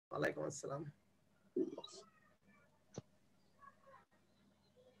ওয়ালাইকুম আসসালাম।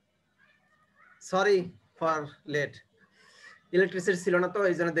 Sorry for late, electricity ছিল না তো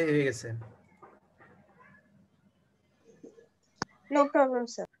এই জন্য দেরি হয়ে গেছে। No problem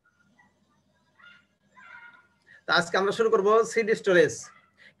sir. আজকে আমরা শুরু করব সিড স্টোরেজ।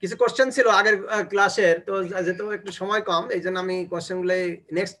 কিছু কোশ্চেন ছিল আগের ক্লাসের, তো যেহেতু একটু সময় কম এই জন্য আমি কোশ্চেনগুলো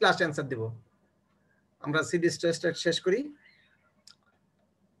নেক্সট ক্লাসে অ্যান্সার দেব। আমরা সিড স্টোরেজটা শেষ করি।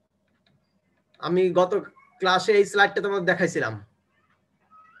 আমি গত ক্লাসে এই স্লাইডটা তোমাদের দেখাইছিলাম।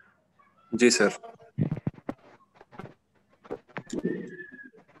 জি স্যার।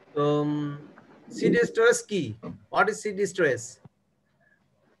 তো সিড স্টোরেজ কি? What is seed storage?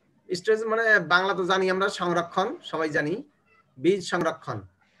 Storage মানে বাংলা তো জানি আমরা, সংরক্ষণ, সবাই জানি, বীজ সংরক্ষণ।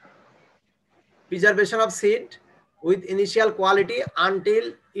 Preservation of seed with initial quality until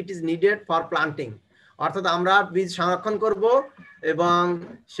it is needed for planting. অর্থাৎ আমরা বীজ সংরক্ষণ করব এবং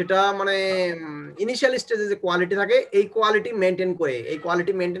সেটা মানে ইনিশিয়াল স্টেজে যে কোয়ালিটি থাকে এই কোয়ালিটি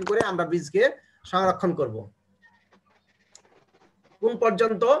মেনটেন করে আমরা বীজকে সংরক্ষণ করব। কোন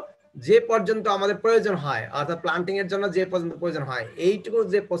পর্যন্ত? যে পর্যন্ত আমাদের প্রয়োজন হয়, অর্থাৎ প্লান্টিং এর জন্য যে পর্যন্ত প্রয়োজন হয়, এইটুকু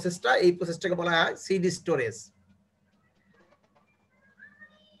যে প্রসেসটা, এই প্রসেসটাকে বলা হয় seed storage.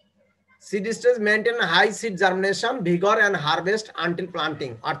 Seed storage maintain high seed germination, vigor and harvest until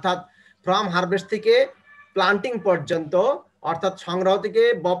planting. অর্থাৎ ফ্রম হারভেস্ট থেকে প্লান্টিং পর্যন্ত, অর্থাৎ সংগ্রহ থেকে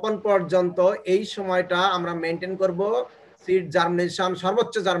বপন পর্যন্ত এই সময়টা আমরা মেনটেন করব সিড জার্মিনেশন,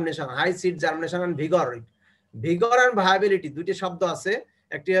 সর্বোচ্চ germination, high seed germination and ভিগর। ভিগর and viability দুটি শব্দ আছে,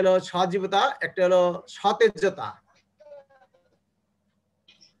 একটি হলো সজীবতা, একটি হলো সতেজতা।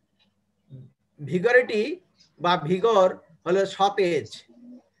 ভিগরিটি বা ভিগর হলো সতেজ,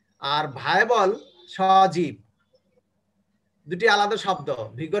 আর ভায়াবল সজীব, দুটি আলাদা শব্দ,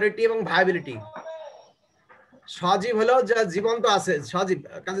 ভিগরিটি এবং ভায়াবিলিটি। সজীব হলো যা জীবন্ত আছে, সজীব,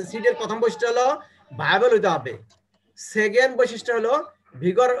 কাজে সিডের প্রথম বৈশিষ্ট্য হলো ভায়াবল হইতে হবে, সেকেন্ড বৈশিষ্ট্য হলো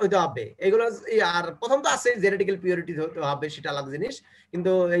ভিগর হইতে হবে। এগুলো আর প্রথম তো আছে জেনেটিক্যাল পিউরিটি হতে হবে, সেটা আলাদা জিনিস,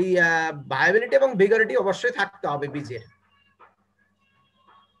 কিন্তু এই ভায়াবিলিটি এবং ভিগরিটি অবশ্যই থাকতে হবে বীজের।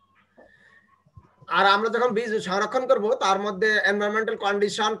 আর আমরা যখন বীজ সংরক্ষণ করব তার মধ্যে এনভায়রনমেন্টাল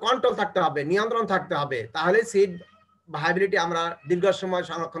কন্ডিশন কন্ট্রোল থাকতে হবে, নিয়ন্ত্রণ থাকতে হবে, তাহলে সিড ভায়াবিলিটি আমরা দীর্ঘ সময়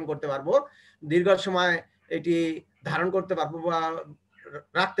সংরক্ষণ করতে পারবো, দীর্ঘ সময় এটি ধারণ করতে পারবো বা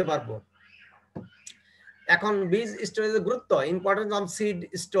রাখতে পারবো। এখন বীজ স্টোরেজের গুরুত্ব, importance of seed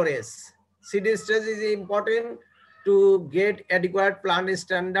storage. Seed storage is important to get adequate plant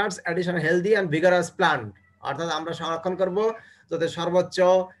standards, addition healthy and ভিগারাস plant. অর্থাৎ আমরা সংরক্ষণ করব যাতে সর্বোচ্চ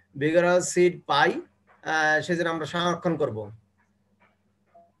ভিগারাস সিড পাই, সেজন্য আমরা সংরক্ষণ করব।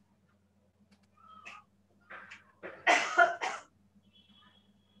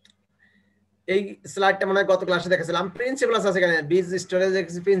 এই স্লাইডটা মনে হয় গত ক্লাসে দেখেছিলাম। প্রিন্সিপাল আছে এখানে, বীজ স্টোরেজ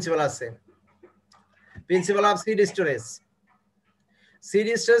প্রিন্সিপাল আছে। Principal of seed storage. Seed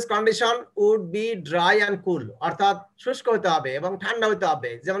storage condition would be dry and কুল, অর্থাৎ শুষ্ক হতে হবে এবং ঠান্ডা হতে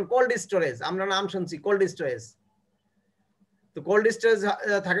হবে। যেমন কোল্ড স্টোরেজ, আমরা নাম শুনছি কোল্ড স্টোরেজ। তো কোল্ড স্টোরেজ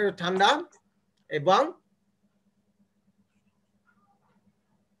থাকে ঠান্ডা এবং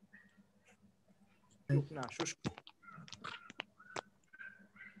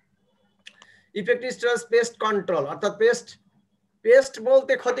ইফেক্টিভ স্টোরেজ পেস্ট কন্ট্রোল, অর্থাৎ পেস্ট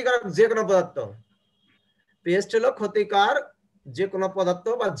বলতে ক্ষতিকারক যে কোনো পদার্থ, পেস্ট হলো ক্ষতিকার যে কোনো পদার্থ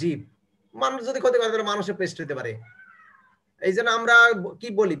বা জীব। মানুষ যদি ক্ষতি করে তাহলে মানুষের পেস্ট হতে পারে। এই জন্য আমরা কি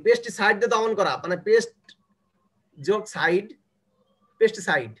বলি, পেস্টিসাইড দিয়ে দমন করা, মানে পেস্ট যোগ সাইড,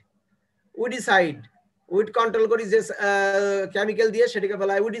 পেস্টিসাইড। উইডিসাইড, উইড কন্ট্রোল করি যে কেমিক্যাল দিয়ে, সেটাকে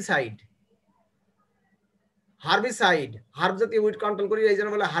বলা হয় উইডিসাইড। হার্বিসাইড, হার্ব জাতীয় উইড কন্ট্রোল করি, এই জন্য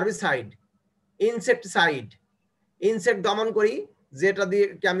বলা হার্বিসাইড। ইনসেক্টিসাইড, ইনসেক্ট দমন করি যেটা দিয়ে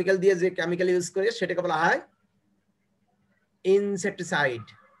কেমিক্যাল দিয়ে, যে কেমিক্যাল ইউজ করে সেটাকে বলা হয় ইনসেক্টিসাইড।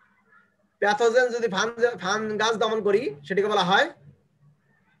 প্যাথোজেন যদি ফাঙ্গাস দমন করি সেটাকে বলা হয়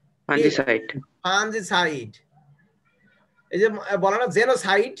ফাঞ্জিসাইড। ফাঞ্জিসাইড। এই যে বলা না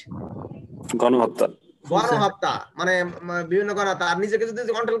জেনোসাইড, গণহত্যা, গণহত্যা মানে বিভিন্ন গণহত্যা। আর নিজেকে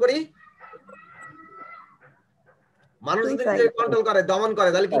যদি কন্ট্রোল করি, মানুষ যদি কন্ট্রোল করে, দমন করে,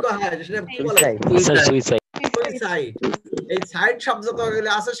 তাহলে কি হয় সেটা কি বলে? সুইসাইড। এই সাইড শব্দ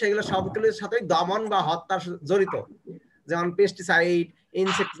যেগুলো আছে সেগুলো সবগুলোর সাথে দমন বা হত্যা জড়িত, যেমন pesticide,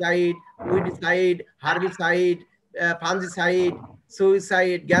 insecticide, উইডিসাইড, herbicide, fungicide,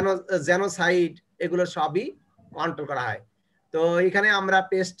 suicide, genocide, এগুলো সবই কন্ট্রোল করা হয়। তো এখানে আমরা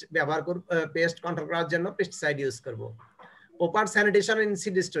পেস্ট ব্যবহার করব, পেস্ট কন্ট্রোল করার জন্য পেস্টিসাইড ইউজ করব। Proper sanitation in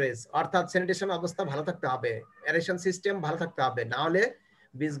seed storage, অর্থাৎ স্যানিটেশন অবস্থা ভালো থাকতে হবে, এরেশন সিস্টেম ভালো থাকতে হবে, না হলে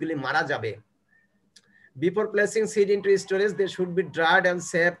বীজগুলি মারা যাবে। Before placing seed into storage, they should be dried and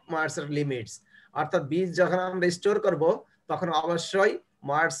safe moisture limits. অর্থাৎ বীজ যখন আমরা স্টোর করব তখন অবশ্যই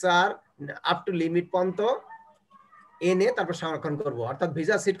ময়েশ্চার আপ টু লিমিট পর্যন্ত এনে তারপর সংরক্ষণ করব। অর্থাৎ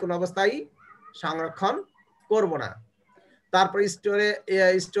ভিজা সিড কোন অবস্থায় সংরক্ষণ করব না। তারপর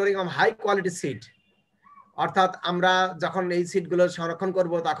storing of high quality seed, অর্থাৎ আমরা যখন এই সিডগুলো সংরক্ষণ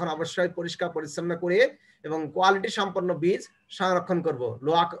করব তখন অবশ্যই পরিষ্কার পরিচ্ছন্ন করে এবং কোয়ালিটি সম্পন্ন বীজ সংরক্ষণ করব।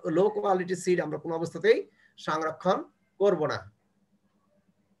 লো কোয়ালিটি সিড আমরা কোনো অবস্থাতেই সংরক্ষণ করব না।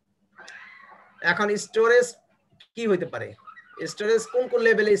 এখন স্টোরেজ কি হইতে পারে, স্টোরেজ কোন কোন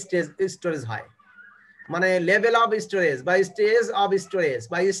লেভেলে স্টোরেজ হয়, মানে লেভেল অফ স্টোরেজ বা স্টেজ অফ স্টোরেজ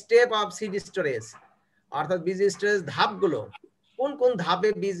বা স্টেপ অফ সিড স্টোরেজ, অর্থাৎ বীজ স্টোরেজ ধাপগুলো কোন কোন ধাপে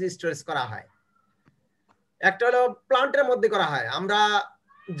বীজ স্টোরেজ করা হয়। একটা হলো প্লান্টের মধ্যে করা হয়, আমরা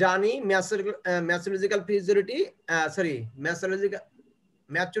জানি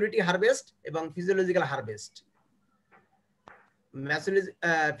ম্যাচুরিটি হারভেস্ট এবং ফিজিওলজিক্যাল হারভেস্ট।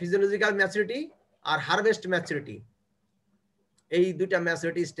 ফিজিওলজিক্যাল ম্যাচুরিটি আর হারভেস্ট ম্যাচুরিটি, এই দুইটা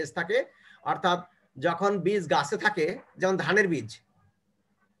ম্যাচুরিটি স্টেজ থাকে। অর্থাৎ যখন বীজ গাছে থাকে, যেমন ধানের বীজ,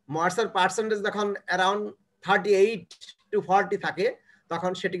 ময়েশ্চার পার্সেন্টেজ যখন অ্যারাউন্ড 38 to 40 থাকে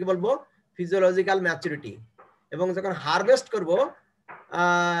তখন সেটিকে বলবো ফিজিওলজিক্যাল ম্যাচুরিটি। এবং যখন হারভেস্ট করব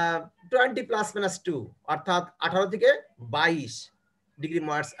 20+-2 অর্থাৎ 18 থেকে 22 ডিগ্রি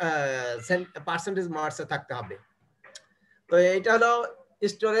পার্সেন্টেজ ময়েশ্চার থাকতে হবে। তো এটা হলো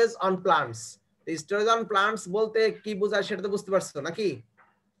storage on plants. Storage on plants বলতে কি বোঝায় সেটা তো বুঝতে পারছো নাকি?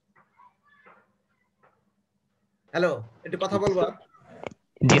 হ্যালো, একটু কথা বলবো?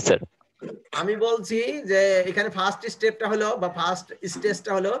 জি স্যার। আমি বলছি যে এখানে ফার্স্ট স্টেপটা হলো বা ফার্স্ট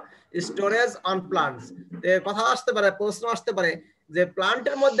স্টেজটা হলো স্টোরেজ অন প্লান্টস। কথা আসতে পারে, প্রশ্ন আসতে পারে যে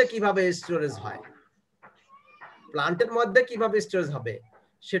প্লান্টের মধ্যে কিভাবে স্টোরেজ হয়, প্লান্টের মধ্যে কিভাবে স্টোরেজ হবে।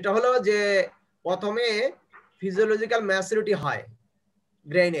 সেটা হলো যে প্রথমে ফিজিওলজিক্যাল ম্যাচুরিটি হয়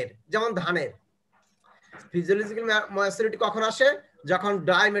গ্রেইনের, যেমন ধানের ফিজিওলজিক্যাল ম্যাচুরিটি কখন আসে, যখন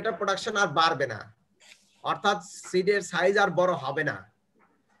ড্রাই ম্যাটার প্রোডাকশন আর বাড়বে না, অর্থাৎ সিডের সাইজ আর বড় হবে না,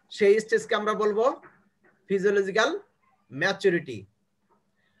 সেই স্টেজকে আমরা বলবো ফিজিওলজিক্যাল ম্যাচুরিটি।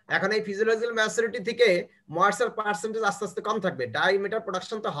 এখন এই ফিজিওলজিক্যাল ম্যাচুরিটি থেকে ময়েশ্চার পার্সেন্টেজ আস্তে আস্তে কম থাকবে, ডাইমিটার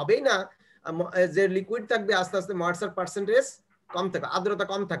প্রোডাকশন তো হবেই না, যে লিকুইড থাকবে আস্তে আস্তে ময়েশ্চার পার্সেন্টেজ কম থাকবে, আর্দ্রতা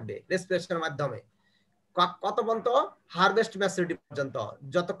কম থাকবে রেসপিরেশনের মাধ্যমে। কত পর্যন্ত? হারভেস্ট ম্যাচুরিটি পর্যন্ত,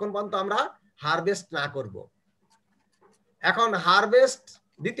 যতক্ষণ পর্যন্ত আমরা হারভেস্ট না করব। এখন হারভেস্ট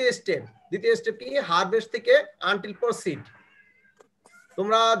দ্বিতীয় স্টেপ কি? হারভেস্ট থেকে আনটিল প্রসিড।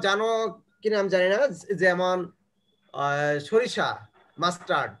 তোমরা জানো কিনা আমি জানি না, যেমন সরিষা,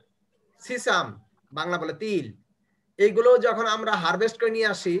 মাস্টার্ড, সিসাম, বাংলা বলে তিল, এইগুলো যখন আমরা হারভেস্ট করে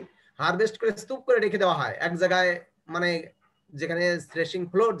নিয়ে আসি, হারভেস্ট করে স্তূপ করে রেখে দেওয়া হয় এক জায়গায়, মানে যেখানে থ্রেশিং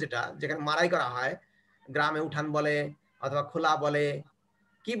ফ্লোর, যেখানে মাড়াই করা হয়, গ্রামে উঠান বলে অথবা খোলা বলে,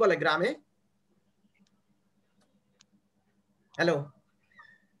 কি বলে গ্রামে? হ্যালো,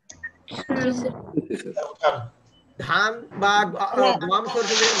 ধান বা গম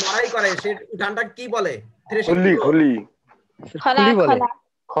সরষে যেখানে মাড়াই করে সেই উঠানটা কি বলে? থ্রেশিং খুলি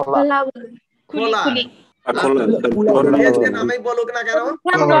নামে বলুক না কেন,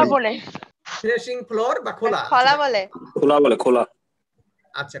 থ্রেশিং ফ্লোর বা খোলা খোলা।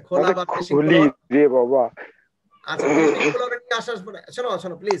 আচ্ছা, খোলা বা থ্রেশিং ফ্লোর রে বাবা। আচ্ছা, থ্রেশিং ফ্লোরে নিয়ে আসার পরে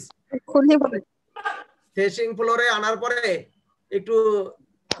শোনো প্লিজ, থ্রেশিং ফ্লোরে আনার পরে একটু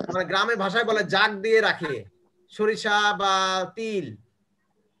মানে গ্রামের ভাষায় বলে জাগ দিয়ে রাখে, সরিষা বা তিল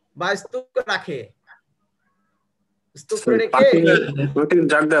বা স্তূপ রাখে, স্তূপ করে রেখে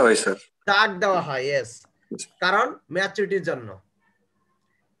জাগ দেওয়া হয়। ইয়েস, কারণ ম্যাচুরিটির জন্য।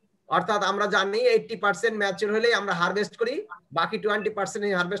 অর্থাৎ আমরা জানি 80% ম্যাচিউর হলেই আমরা হারভেস্ট করি, বাকি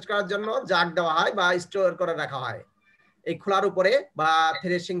 20% হারভেস্ট করার জন্য জাগ দেওয়া হয় বা স্টোর করে রাখা হয় এই খোলার উপরে বা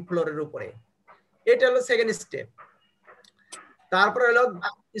থ্রেশিং ফ্লোরের উপরে। এটা হলো সেকেন্ড স্টেপ। তারপরে হলো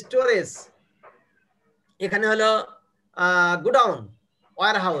স্টোরেজ। এখানে হলো গোডাউন,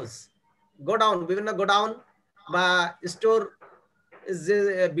 ওয়্যার হাউস, গোডাউন, বিভিন্ন গোডাউন বা স্টোর, যে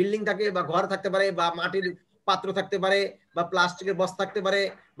বিল্ডিং থাকে বা ঘর থাকতে পারে বা মাটির পাত্র থাকতে পারে বা প্লাস্টিকের বস্তা থাকতে পারে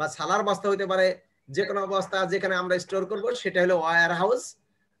বা ছালার বস্তা হইতে পারে, যে কোনো বস্তা যেখানে আমরা স্টোর করব সেটা হলো ওয়্যার হাউস,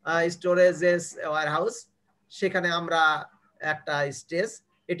 স্টোরেজেস ওয়্যার হাউস। সেখানে আমরা একটা স্টেজ,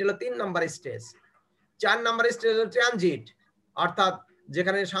 এটা হলো 3 নম্বর স্টেজ। 4 নম্বর স্টেজ হলো ট্রানজিট, অর্থাৎ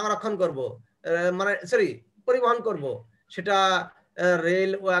যেখানে সংরক্ষণ করব, মানে পরিবহন করব, সেটা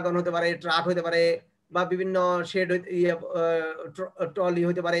রেল ওয়াগন হতে পারে, ট্রাক হতে পারে বা বিভিন্ন শেড ট্রলি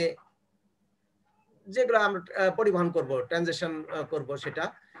হতে পারে, যেগুলো আমরা পরিবহন করব, ট্রানজিশন করব সেটা।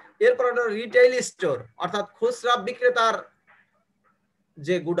 এরপর হলো রিটেইল স্টোর, অর্থাৎ খুচরা বিক্রেতার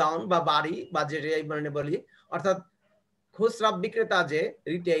যে গুডাউন বা বাড়ি বা যে বলি, অর্থাৎ খুচরা বিক্রেতা যে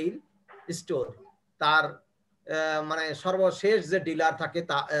রিটেইল স্টোর, তার মানে সর্বশেষ যে ডিলার থাকে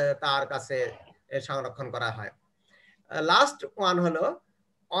তার কাছে সংরক্ষণ করা হয়। লাস্ট ওয়ান হলো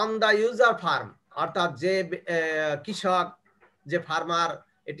অন দা ইউজার ফার্ম, অর্থাৎ যে কৃষক, যে ফার্মার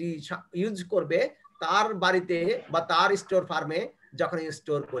এটি ইউজ করবে তার বাড়িতে বা তার স্টোর ফার্মে যখন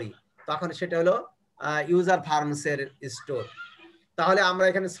স্টোর করি তখন সেটা হলো ইউজার ফার্মসের স্টোর। তাহলে আমরা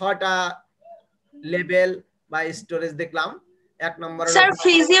এখানে 6টা লেভেল বা স্টোরেজ দেখলাম। এক নম্বর হলো, স্যার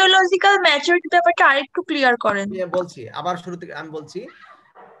ফিজিওলজিক্যাল ম্যাচুরিটি ব্যাপারটা আরেকটু ক্লিয়ার করেন। বলছি আবার শুরু থেকে আমি বলছি,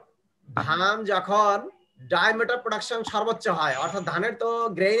 ধান যখন ডায়ামিটার প্রোডাকশন সর্বোচ্চ হয়, অর্থাৎ ধানের তো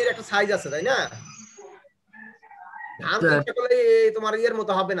গ্রেইনের একটা সাইজ আছে তাই না? ধান তো সকলে তোমার ইয়ের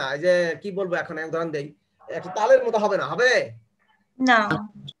মতো হবে না, যে কি বলবো এখন উদাহরণ দেই, একটা তালের মতো হবে না, হবে না।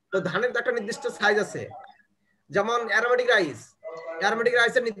 তো ধানের তো একটা নির্দিষ্ট সাইজ আছে, যেমন অ্যারোমেটিক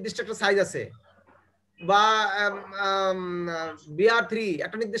রাইসের নির্দিষ্ট একটা সাইজ আছে, বা BR3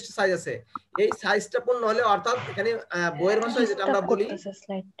 একটা নির্দিষ্ট সাইজ আছে। এই সাইজটা পূর্ণ হলে, অর্থাৎ এখানে বইয়ের ভাষায় যেটা আমরা বলি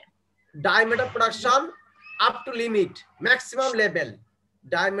diameter production up to limit maximum level,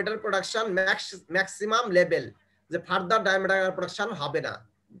 diameter production maximum level, যে ফার্দার diameter production হবে না।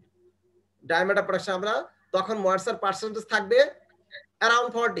 diameter production আমরা তখন moisture percentage থাকবে around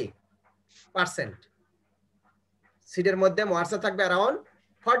 40%, সিডের মধ্যে moisture থাকবে around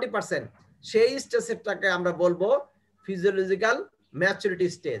 40%। সেই স্টেজটাকে আমরা বলবো ফিজিওলজিক্যাল ম্যাচুরিটি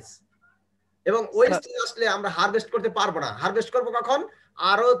স্টেজ। এবং ওই স্টেজ আসলে আমরা হারভেস্ট করতে পারবো না। হারভেস্ট করব কখন?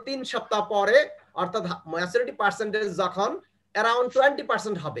 আরো 3 সপ্তাহ পরে, অর্থাৎ ম্যাচুরিটি পার্সেন্টেজ যখন অ্যারাউন্ড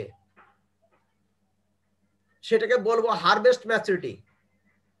 20% হবে, সেটাকে বলবো হারভেস্ট ম্যাচুরিটি।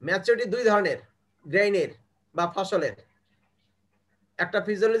 ম্যাচুরিটি দুই ধরনের, গ্রেইনের বা ফসলের, একটা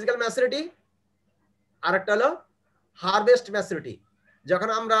ফিজিওলজিক্যাল ম্যাচুরিটি আর একটা হলো হারভেস্ট ম্যাচুরিটি। যখন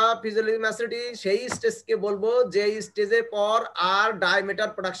আমরা ফিজিওলজিক্যাল ম্যাচুরিটি সেই স্টেজকে বলবো যে স্টেজের পর আর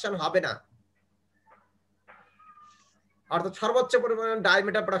ডায়ামিটার প্রোডাকশন হবে না, অর্থাৎ সর্বোচ্চ পরিমাণ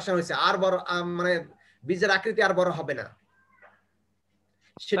ডায়ামিটার প্রোডাকশন হয়েছে, আর বড় মানে বীজের আকৃতি আর বড় হবে না।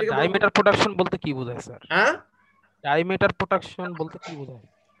 সেটাকে ডায়ামিটার প্রোডাকশন বলতে কি বোঝায় স্যার? হ্যাঁ, ডায়ামিটার প্রোডাকশন বলতে কি বোঝায়?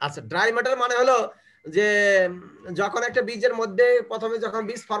 আচ্ছা, ড্রাই ম্যাটার মানে হলো যে যখন একটা বীজের মধ্যে প্রথমে যখন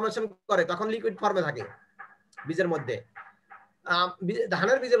বীজ ফর্মেশন করে তখন লিকুইড ফর্মে থাকে বীজের মধ্যে।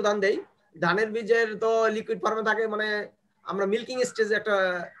 ধানের বীজের উদাহরণ দেই, ধানের বীজের তো লিকুইড ফর্মে থাকে, মানে আমরা মিল্কিং স্টেজে একটা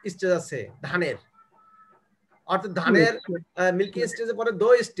স্টেজ আছে ধানের, অর্থাৎ ধানের মিল্কিং স্টেজে পরে দো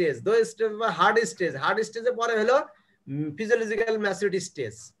স্টেজ বা হার্ড স্টেজে পরে হলো ফিজিওলজিক্যাল ম্যাচুরিটি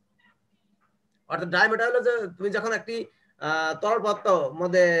স্টেজ। অর্থাৎ ডায়ামিটার হলো যে তুমি যখন একটি তরল পদার্থ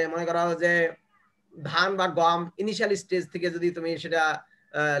মধ্যে মনে করা যে ধান বা গম ইনিশিয়াল স্টেজ থেকে যদি তুমি সেটা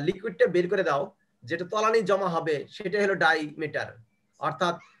লিকুইডটা বের করে দাও, যেটা তলানি জমা হবে সেটা হলো ডায়ামিটার,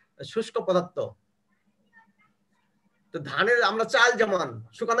 অর্থাৎ শুষ্ক পদার্থ। তো ধানের আমরা চাল যেমন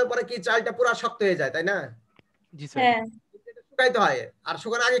শুকানোর পরে কি চালটা পুরো শক্ত হয়ে যায় তাই না? জি স্যার। হ্যাঁ, শুকাইতে হয়, আর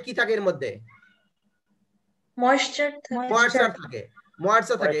শুকানোর আগে কি থাকে এর মধ্যে? ময়েশ্চার থাকে।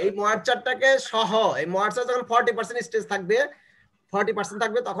 এই ময়েশ্চারটাকে সহ, এই ময়েশ্চার যখন 40% স্টেজ থাকবে, 40%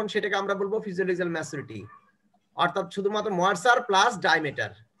 থাকবে, তখন সেটাকে আমরা বলবো ফিজিওলজিক্যাল ম্যাচুরিটি। অর্থাৎ শুধুমাত্র moisture plus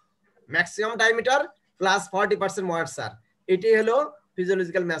diameter, maximum diameter plus 40% moisture, এটাই হলো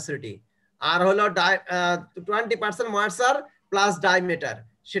ফিজিওলজিক্যাল ম্যাচুরিটি। আর হলো 20% ময়েশ্চার প্লাস ডায়ামিটার,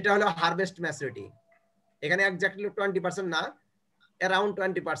 সেটা হলো হারভেস্ট ম্যাচুরিটি। এখানে এক্স্যাক্টলি 20% না, অ্যারাউন্ড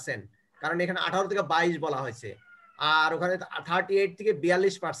 20%, কারণ এখানে 18 থেকে 22 বলা হয়েছে, আর ওখানে 38 থেকে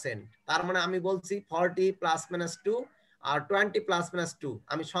 42%। তার মানে আমি বলছি 40 ± 2 আর 20 ± 2,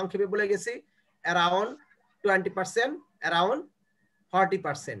 আমি সংক্ষেপে বলে গেছি অ্যারাউন্ড 20%, অ্যারাউন্ড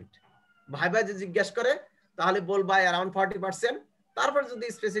 40%। ভাই যে জিজ্ঞেস করে তাহলে বলবা অ্যারাউন্ড 40%, তারপর যদি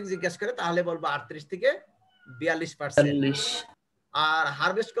স্পেসিফিক জিজ্ঞেস করে তাহলে বলবা 38 থেকে 42%। আর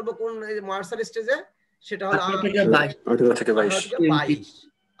হারভেস্ট করব কোন ময়েশ্চার স্টেজে, সেটা হলো 18 থেকে 22।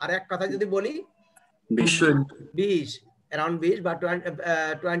 আর এক কথা যদি বলি 20, অ্যারাউন্ড 20 বা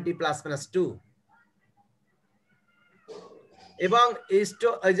 20 ± 2। এবং এই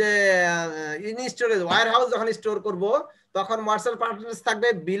যে ইন স্টোরেজ ওয়্যার হাউস যখন স্টোর করব তখন ময়েশ্চার পার্সেন্টেজ থাকবে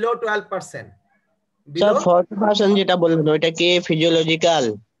বিলো 12%। স্যার 40% যেটা বললেন ওইটা কি ফিজিওলজিক্যাল?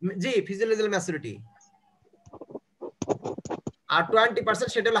 জি, ফিজিওলজিক্যাল ম্যাচুরিটি। আর 20%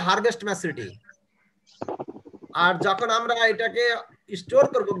 সেটা হলো হারভেস্ট ম্যাচুরিটি। আর যখন আমরা এটাকে স্টোর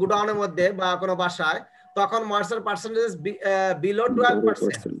করব গোডাউনের মধ্যে বা কোনো বাসায়, তখন ময়েশ্চার পার্সেন্টেজ বিলো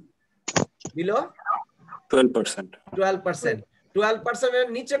 12%, বিলো 12% এর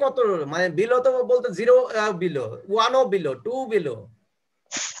নিচে কত, মানে বিলো তো বলতে 0 বিলো, 1 বিলো, 2 বিলো,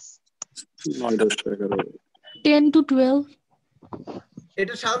 10 to 12।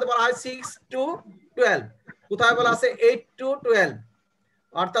 এটা সাধারণত বলা হয় 6 to 12, কোথায় বলা আছে 8 to 12,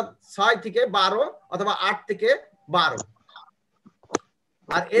 অর্থাৎ 6 থেকে 12 অথবা 8 থেকে 12।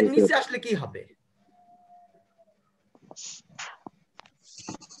 আর এর নিচে আসলে কি হবে?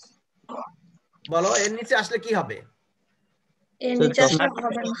 বলো, এর নিচে আসলে কি হবে? এর নিচে আসলে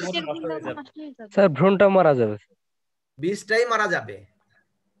হবে না। স্যার ভ্রূণটা মারা যাবে। বীজটাই মারা যাবে।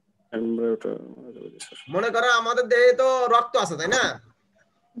 মনে করো আমাদের দেহে তো রক্ত আছে, তাই না?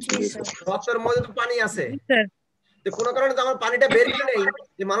 জি স্যার। রক্তের মধ্যে তো পানি আছে, তো কোনো কারণে যদি আমার পানিটা বের করে নেই,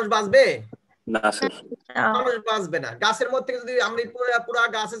 যে মানুষ বাঁচবে? না স্যার, মানুষ বাঁচবে না। গাছের মধ্যে থেকে যদি আমরা পুরা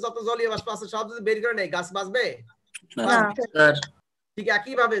গাছে যত জলীয় বাষ্প আছে সব যদি বের করে নেই, গাছ বাঁচবে? না স্যার ঠিক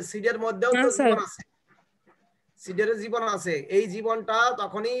একইভাবে সিডের মধ্যেও তো জীবন আছে, সিডের জীবন আছে। এই জীবনটা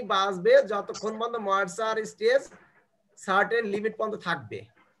তখনই বাঁচবে যতক্ষণ পর্যন্ত ময়েশ্চার স্টেজ সার্টেন লিমিট পর্যন্ত থাকবে।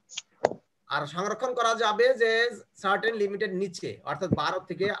 আর সংরক্ষণ করা যাবে যে সার্টেন লিমিটের নিচে, অর্থাৎ 12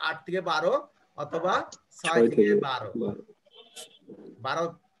 থেকে 8 থেকে 12 অথবা 6 থেকে 12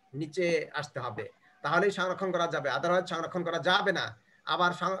 নিচে আসতে হবে, তাহলেই সংরক্ষণ করা যাবে, আদারওয়াইজ সংরক্ষণ করা যাবে না।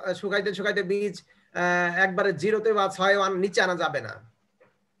 আবার শুকাইতে শুকাইতে বীজ একবারে 0তে বা 6 নিচে আনা যাবে না।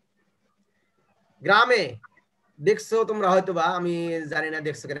 গ্রামে দেখছো তোমরা হয়তো, বা আমি জানি না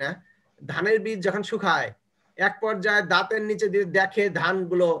দেখছো কিনা, ধানের বীজ যখন শুকায় এক পর্যায়ে দাঁতের নিচে দিয়ে দেখে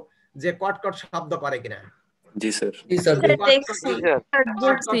ধানগুলো যে কটকট শব্দ করে কিনা। জি স্যার, দেখছি।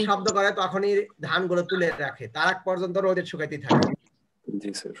 কটকট শব্দ করে, তখনই ধানগুলো তুলে রাখে, তার আগ পর্যন্ত রোদে শুকাইতে থাকে।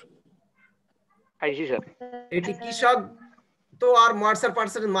 জি স্যার। এটি কৃষক তো আর ময়েশ্চার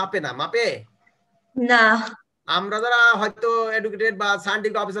পার্সেন্টেজ মাপে না, মাপে না। আমরা যারা হয়তো এডুকেটেড বা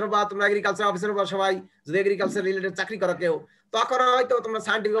সায়েন্টিফিক অফিসার বা তোমরা এগ্রিকালচার অফিসার বা সবাই যদি এগ্রিকালচার রিলেটেড চাকরি করো কেউ, তখন হয়তো তোমরা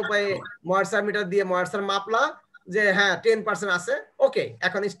সায়েন্টিফিক উপায়ে ময়েশ্চার মিটার দিয়ে ময়েশ্চার মাপলা যে হ্যাঁ 10% আছে, ওকে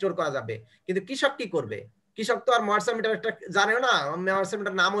এখন স্টোর করা যাবে। কিন্তু কৃষক কি করবে? কৃষক তো আর ময়েশ্চার মিটার একটা জানেও না, ময়েশ্চার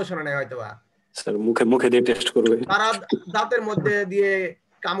মিটার নামও শোনে না হয়তো, স্যার মুখে দিয়ে টেস্ট করবে। তারা দাঁতের মধ্যে দিয়ে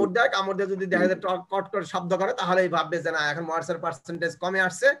কামড় দেয়, কামড় দিয়ে যদি দেখা যায় কট করে শব্দ করে, তাহলেই ভাববে যে না এখন ময়েশ্চার পার্সেন্টেজ কমে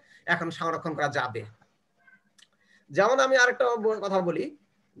আসছে, এখন সংরক্ষণ করা যাবে। যেমন আমি আরেকটা কথা বলি,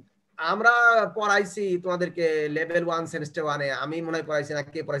 আমরা পড়াইছি তোমাদেরকে লেভেল 1 সেমিস্টার 1 এ, আমি মনে হয় পড়াইছি না,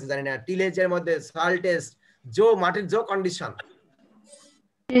 কে পড়াইছি জানি না, টিলেজের মধ্যে সয়েল টেস্ট, মাটির condition,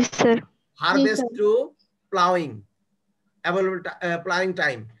 harvest two ploughing, available ploughing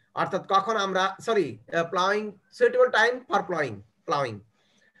time, অর্থাৎ কখন আমরা ploughing suitable time for ploughing,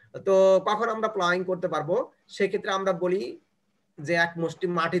 তো কখন আমরা প্লাউইং করতে পারবো। সেক্ষেত্রে আমরা বলি যে এক মুষ্টি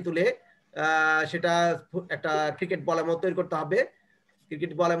মাটি তুলে সেটা একটা ক্রিকেট বলের মতো তৈরি করতে হবে,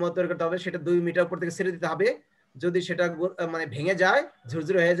 সেটা 2 মিটার উপর থেকে ছেড়ে দিতে হবে। যদি সেটা মানে ভেঙে যায়,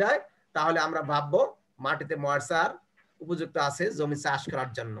 ঝুরঝুরে হয়ে যায়, তাহলে আমরা ভাববো মাটিতে ময়েশ্চার উপযুক্ত আছে জমি চাষ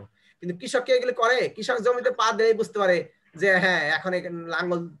করার জন্য। কিন্তু কৃষক কি এগুলো করে? কৃষক জমিতে পা দিলেই বুঝতে পারে যে হ্যাঁ এখন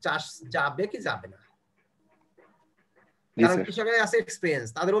লাঙ্গল চাষ যাবে কি যাবে না, কারণ কৃষকের আছে এক্সপেরিয়েন্স,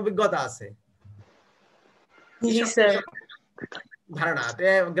 তাদের অভিজ্ঞতা আছে। ধারণা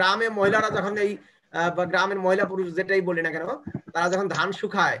গ্রামে মহিলারা যখন এই বা গ্রামের মহিলা পুরুষ যেটাই বলি না কেন, তারা যখন ধান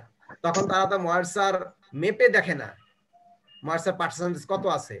শুকায় তখন তারা তো ময়েশ্চার মেপে দেখে না ময়েশ্চার পার্সেন্টেজ কত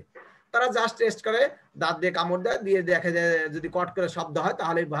আছে, তারা জাস্ট টেস্ট করে, দাঁত দিয়ে কামড় দেয়, দিয়ে দেখে যে যদি কট করে শব্দ হয়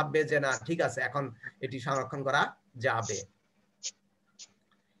তাহলে ভাববে যে না ঠিক আছে এখন এটি সংরক্ষণ করা যাবে।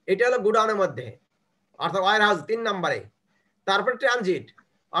 এটা হলো গুডাউনের মধ্যে, অর্থাৎ ওয়্যার হাউস 3 নম্বরে। তারপর ট্রানজিট,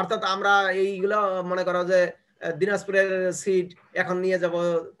 অর্থাৎ আমরা এইগুলো মনে করো যে দিনাজপুরের সিট এখন নিয়ে যাব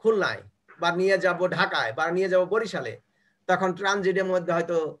খুলনায়, বা নিয়ে যাব ঢাকায়, বা নিয়ে যাব বরিশালে, তখন ট্রানজিটের মধ্যে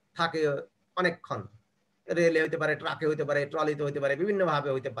হয়তো থাকে অনেকক্ষণ, রেলে হইতে পারে, ট্রাকে হইতে পারে, ট্রলিতে হইতে পারে, বিভিন্ন ভাবে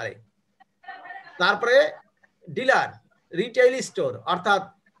হইতে পারে। তারপরে ডিলার, রিটেইল স্টোর, অর্থাৎ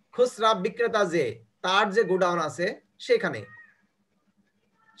খুচরা বিক্রেতা যে তার যে গোডাউন আছে সেখানে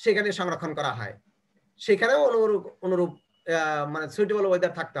সংরক্ষণ করা হয়, সেখানেও অনুরূপ মানে সুইটেবল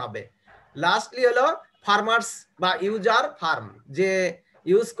ওয়েদার থাকতে হবে। লাস্টলি হলো ফার্মার্স বা ইউজার ফার্ম, যে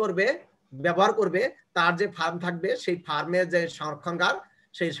ইউজ করবে, ব্যবহার করবে, তার যে ফার্ম থাকবে সেই ফার্মের যে সংরক্ষণগার,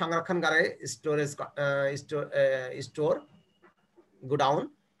 সেই সংরক্ষণগারে স্টোর গোডাউন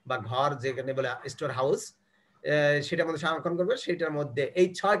বা ঘর যেখানে বলে স্টোর হাউস, সেটার মধ্যে সংরক্ষণ করবে। সেটার মধ্যে এই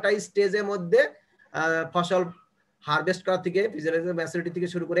 6টা স্টেজের মধ্যে ফসল হারভেস্ট করা থেকে ফিজিক্যাল ম্যাচুরিটি থেকে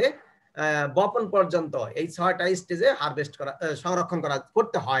শুরু করে বপন পর্যন্ত এই 6টা স্টেজে হারভেস্ট করা, সংরক্ষণ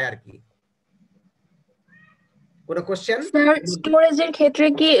করতে হয় আর কি। কোনো কোশ্চেন? স্যার স্টোরেজের ক্ষেত্রে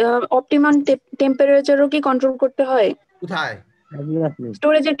কি অপটিমাম টেম্পারেচারও কি কন্ট্রোল করতে হয়? কোথায়?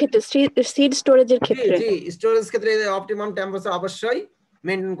 স্টোরেজের ক্ষেত্রে, সিড স্টোরেজের ক্ষেত্রে। জি, স্টোরেজ ক্ষেত্রে অপটিমাম টেম্পারেচার অবশ্যই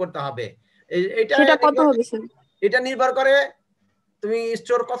মেইনটেইন করতে হবে। সেটা কত হবে স্যার? এটা নির্ভর করে তুমি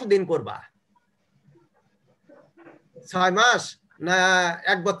স্টোর কতদিন করবা, 6 মাস না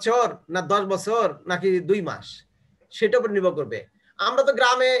 1 বছর না 10 বছর নাকি 2 মাস, সেটার উপর নির্ভর করবে। আমরা তো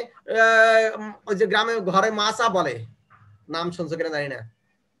গ্রামে ওই যে গ্রামে ঘরে মাছা বলে, নাম শুনছো কিনা জানি না,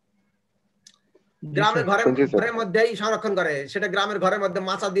 গ্রামের ঘরের মধ্যেই সংরক্ষণ করে, সেটা গ্রামের ঘরের মধ্যে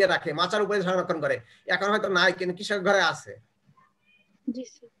মাচা দিয়ে রাখে, মাচার উপরে সংরক্ষণ করে। এখন হয়তো নাই, কিন্তু কৃষক ঘরে আছে। জি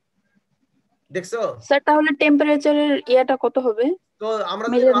স্যার। দেখছো স্যার? তাহলে টেম্পারেচারের ইয়াটা কত হবে? তো আমরা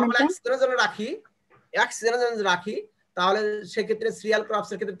যদি নরমাল এক সিজনের জন্য রাখি, এক সিজনের জন্য রাখি, তাহলে সেক্ষেত্রে সিরিয়াল ক্রপস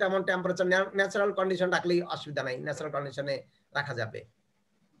এর ক্ষেত্রে তেমন টেম্পারেচার ন্যাচারাল কন্ডিশন রাখলেই অসুবিধা নাই, ন্যাচারাল কন্ডিশনে রাখা যাবে।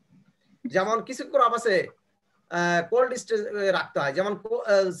 যেমন কিছু ক্রপ আছে কোল্ড স্টোরেজ রাখতে হয়, যেমন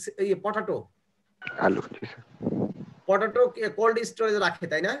পটাটো, আলু, পটাটো কোল্ড স্টোরেজ রাখে,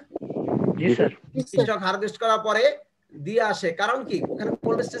 তাই না? জি স্যার। কৃষক হারভেস্ট করার পরে দিয়ে আসে, কারণ কি ওখানে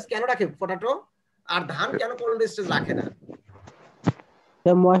কোল্ড স্টোরেজ কেন রাখে পটাটো, আর ধান কেন কোল্ড স্টোরেজ রাখে না?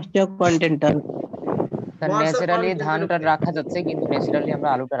 ময়েশ্চার কন্টেন্ট ন্যাচারালি ধানটা রাখা যাচ্ছে, কিন্তু ন্যাচারালি আমরা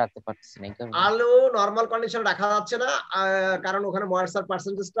আলুটা রাখতে পারতেছি না। আলু নরমাল কন্ডিশন রাখা যাচ্ছে না, কারণ ওখানে ময়েশ্চার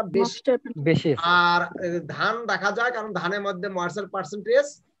পার্সেন্টেজটা বেশি, আর ধান রাখা যায় কারণ ধানের মধ্যে ময়েশ্চার পার্সেন্টেজ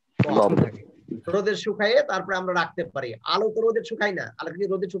কম থাকে, রোদে শুকায়ে তারপরে আমরা রাখতে পারি। আলু তো রোদে শুকাই না, আলু কি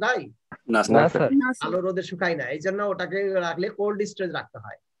রোদে শুকাই না স্যার, আলু রোদে শুকাই না, এই জন্য ওটাকে রাখলে কোল্ড স্টোরেজ রাখতে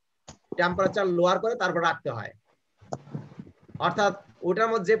হয়, টেম্পারেচার লোয়ার করে তারপর রাখতে হয়। অর্থাৎ ওটার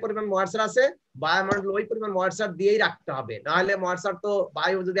মধ্যে যে পরিমাণ ময়েশ্চার আছে বায়ুমণ্ডল ওই পরিমাণ ময়েশ্চার দিয়েই রাখতে হবে, নাহলে ময়েশ্চার তো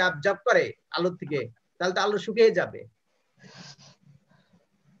বায়ু যদি অ্যাবজর্ব করে আলুর থেকে, তাহলে তো আলু শুকিয়ে যাবে।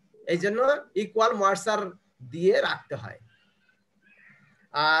 এই জন্য ইকুয়াল ময়েশ্চার দিয়ে রাখতে হয়।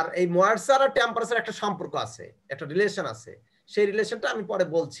 আর এই ময়েশ্চার আর টেম্পারেচার একটা সম্পর্ক আছে, একটা রিলেশন আছে, সেই রিলেশনটা আমি পরে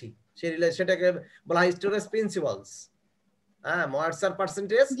বলছি। সেই রিলেশনটাকে বলা হয় স্টোরেজ প্রিন্সিপালস। হ্যাঁ, ময়েশ্চার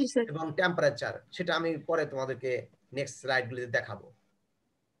পার্সেন্টেজ এবং টেম্পারেচার, সেটা আমি পরে তোমাদেরকে নেক্সট স্লাইডগুলোতে দেখাবো।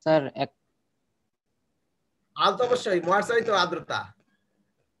 স্যার আর্দ্রতা অবশ্যই ময়েশ্চারই তো আর্দ্রতা,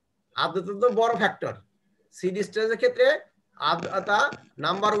 আর্দ্রতা তো বড় ফ্যাক্টর। সিড স্টোরেজের ক্ষেত্রে আর্দ্রতা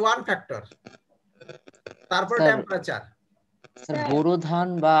নাম্বার 1 ফ্যাক্টর, তারপর টেম্পারেচার। স্যার বোরো ধান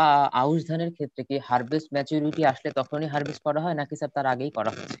বা আউশ ধানের ক্ষেত্রে কি হারভেস্ট ম্যাচুরিটি আসলে তখনই হারভেস্ট করা হয় নাকি স্যার তার আগেই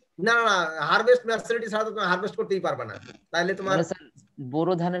করা হচ্ছে? না না, হারভেস্ট ম্যাচুরিটি ছাড়া তো তুমি হারভেস্ট করতেই পারবে না, তাহলে তোমার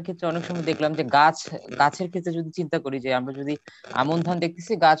বোরো ধানের ক্ষেত্রে অনেক সময় দেখলাম যে গাছের ক্ষেত্রে যদি চিন্তা করি যে আমরা যদি আমন ধান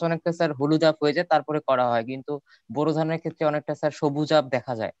দেখতেছি গাছ অনেকটা স্যার হলুদাভ হয়ে যায় তারপরে করা হয়, কিন্তু বোরো ধানের ক্ষেত্রে অনেকটা স্যার সবুজাভ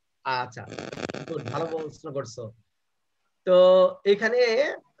দেখা যায়। আচ্ছা, খুব ভালো প্রশ্ন করছো। তো এখানে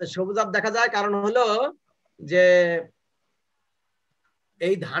সবুজাভ দেখা যায় কারণ হলো যে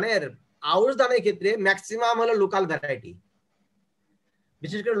এই ধানের আউশ ধানের ক্ষেত্রে ম্যাক্সিমাম হলো লোকাল ভ্যারাইটি,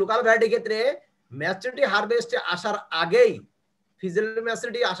 বিশেষ করে লোকাল ভ্যারাইটির ক্ষেত্রে ম্যাচুরিটি হারভেস্টে আসার আগেই, ফিজিক্যাল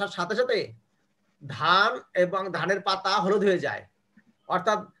ম্যাচুরিটি আসার সাথে সাথে ধান এবং ধানের পাতা হলুদ হয়ে যায়।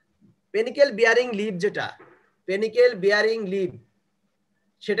 অর্থাৎ পেনিকেল বিয়ারিং লিভ, যেটা পেনিকেল বিয়ারিং লিভ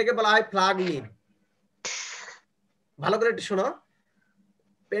সেটাকে বলা হয় ফ্লাগ লিভ। ভালো করে একটু শোনো,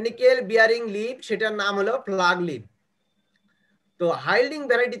 পেনিকেল বিয়ারিং লিভ সেটার নাম হলো ফ্লাগ লিভ। তো হাইল্ডিং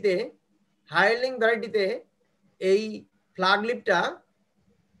ভ্যারাইটিতে এই ফ্লাগ লিভটা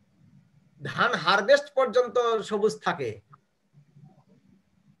ধান হারভেস্ট পর্যন্ত সবুজ থাকে,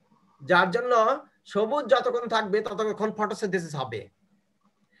 যার জন্য সবুজ যতক্ষণ থাকবে ততক্ষণ ফটোসিনথেসিস হবে।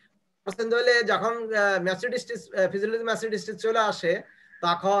 যখন ফিজিক্যাল ম্যাচুরিটি স্টেজ চলে আসে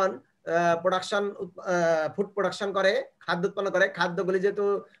তখন প্রোডাকশন, ফুড প্রোডাকশন করে, খাদ্য উৎপন্ন করে, খাদ্যগুলি যেহেতু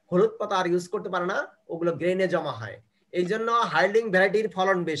হলুদ পাতা আর ইউজ করতে পারে না, ওগুলো গ্রেনে জমা হয়। এই জন্য হাইল্ডিং ভ্যারাইটির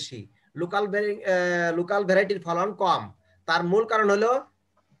ফলন বেশি, লোকাল ভ্যারাইটির ফলন কম। তার মূল কারণ হলো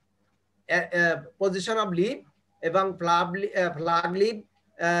পজিশন অফ লিভ এবং ফ্লাগ লিভ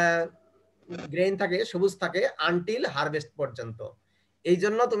গ্রেন থাকে, সবুজ থাকে আনটিল হারভেস্ট পর্যন্ত। এই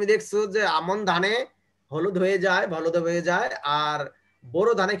জন্য তুমি দেখছো যে আমন ধানে হলুদ হয়ে যায় আর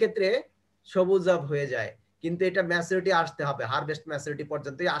বোরো ধানের ক্ষেত্রে সবুজ হয়ে যায়, কিন্তু এটা ম্যাচুরিটি আসতে হবে, হারভেস্ট ম্যাচুরিটি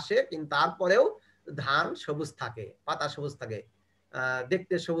পর্যন্তই আসে, কিন্তু তারপরেও ধান সবুজ থাকে, পাতা সবুজ থাকে,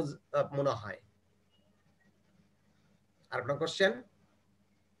 দেখতে সবুজ মনে হয়। আর কোনো কোশ্চেন?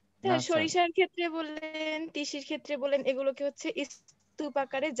 সরিষার ক্ষেত্রে বললেন, তিসির ক্ষেত্রে বললেন, এগুলোকে হচ্ছে স্তূপ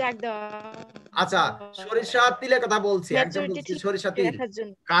আকারে জাগ দেওয়া। আচ্ছা, সরিষা তিলের কথা বলছি, একদম বলছি সরিষা তিল।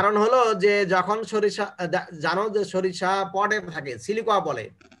 কারণ হলো যে যখন সরিষা, জানো যে সরিষা পটে থাকে, সিলিকা বলে,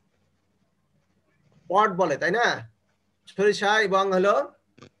 পট বলে, তাই না? সরিষা এবং হলো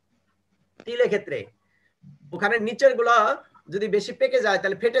তিলের ক্ষেত্রে ওখানে নিচের গুলো যদি বেশি পেকে যায়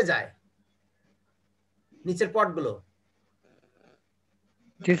তাহলে ফেটে যায়, নিচের পট গুলো।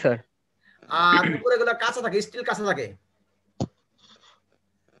 জি স্যার। আর উপরে গুলো কাঁচা থাকে, স্টিল কাঁচা থাকে,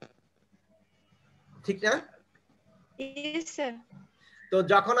 ঠিক না? তো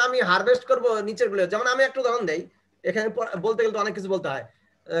যখন আমি হারভেস্ট করব নিচের গুলো, যেমন আমি একটু উদাহরণ দেই, এখানে বলতে গেলে তো অনেক কিছু বলতে হয়।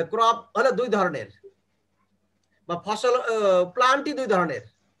 ক্রপ হলো দুই ধরনের, বা ফসল প্লান্টই দুই ধরনের,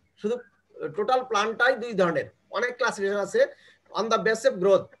 শুধু টোটাল প্লান্টটাই দুই ধরনের। অনেক ক্লাসিফিকেশন আছে on the basis of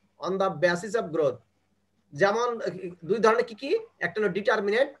growth, on the basis of growth. যেমন দুই ধরনের কি কি, একটা হলো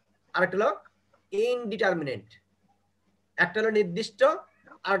ডিটারমিনেট আর একটা হলো ইনডিটারমিনেট। একটা হলো নির্দিষ্ট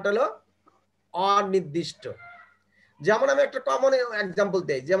আর একটা হলো অনির্দিষ্ট। যেমন আমি একটা কমন এক্সাম্পল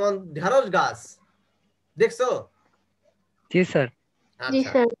দেই, যেমন ঢেঁড়স গাছ দেখছো? জি স্যার।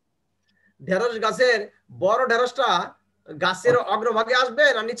 আচ্ছা, ঢেঁড়স গাছের বড় ঢেঁড়সটা গাছের অগ্রভাগে আসবে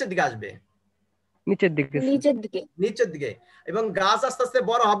না নিচের দিকে আসবে? নিচের দিকে। নিচের দিকে। নিচের দিকে। এবং গাছ আস্তে আস্তে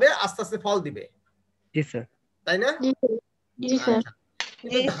বড় হবে, আস্তে আস্তে ফল দিবে, জি স্যার। তাই না? জি স্যার। আচ্ছা,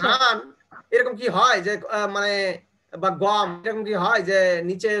 কিন্তু ধান এরকম কি হয় যে মানে, বা গম এরকম কি হয় যে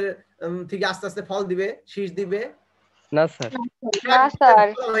নিচের থেকে আস্তে আস্তে ফল দিবে, শীষ দিবে? না স্যার। না স্যার।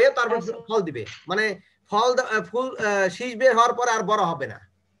 হয়ে তারপর ফল দিবে, মানে ফুল শীষ বের হওয়ার পরে আর বড় হবে না।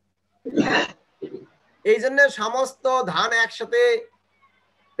 এই জন্য সমস্ত ধান একসাথে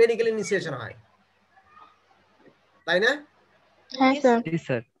পেনিক্যাল ইনিশিয়েশন হয়, তাই না? হ্যাঁ স্যার। জি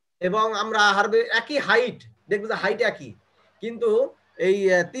স্যার। এবং আমরা একই হাইট দেখবো যে হাইট একই, কিন্তু এই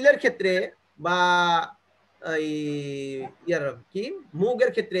তিলের ক্ষেত্রে বা এই ইয়ার কি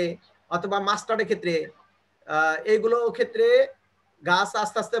মুগের ক্ষেত্রে অথবা মাস্টার্ডের ক্ষেত্রে এইগুলো ক্ষেত্রে গাছ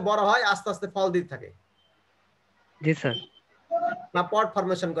আস্তে আস্তে বড় হয়, আস্তে আস্তে ফল দিতে থাকে। জি স্যার। বা পট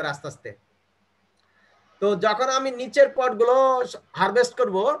ফরমেশন করে আস্তে আস্তে। তো যখন আমি নিচের পটগুলো হারভেস্ট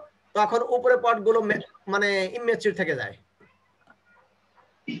করব, তখন উপরে পটগুলো মানে ইম্যাচিউর থেকে যায়।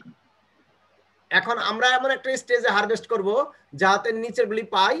 এখন আমরা এমন একটা স্টেজে হারভেস্ট করব যাতে নিচের গুলি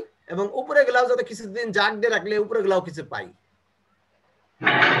পাই এবং উপরে গুলাও যাতে কিছুদিন জাগ দিয়ে রাখলে উপরে গুলাও কিছু পাই,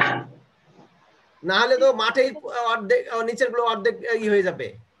 না হলে তো মাঠে অর্ধেক নিচের গুলো অর্ধেক ই হয়ে যাবে,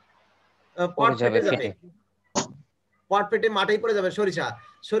 পট ফেটে যাবে, পট ফেটে মাঠেই পড়ে যাবে।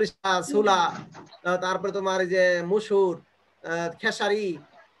 সরিষা ছোলা, তারপরে তোমার এই যে মসুর, খেসারি,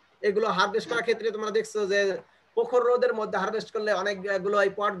 এগুলো হারভেস্ট করার ক্ষেত্রে তোমরা দেখছো যে প্রখর রোদের মধ্যে হারভেস্ট করলে অনেকগুলো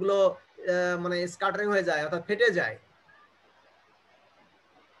এই পট গুলো মানে স্কাটারিং হয়ে যায়, অর্থাৎ ফেটে যায়,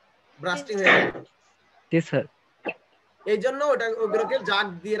 ব্রাস্টিং হয়ে যায়। জি স্যার। এই জন্য ওগুলোকে জাগ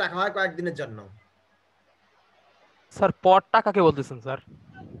দিয়ে রাখা হয় কয়েকদিনের জন্য। স্যার পটটা কাকে বলতেছেন স্যার?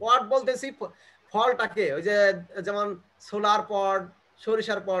 পট বলতেছি ফলটাকে, ওই যে যেমন সোলার পট,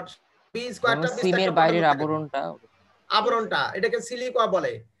 সরিষার পট, বীজ কয়েকটা বীজ সিমের বাইরের আবরণটা এটাকে সিলিকা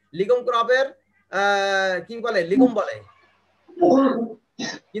বলে। লিগুম ক্রপের কি বলে? লিগুম বলে।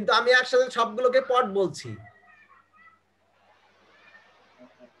 কিন্তু আমি একসাথে সবগুলোকে পট বলছি।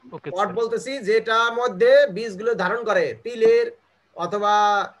 পট বলতেছি যেটার মধ্যে বীজগুলো ধারণ করে, তিলের অথবা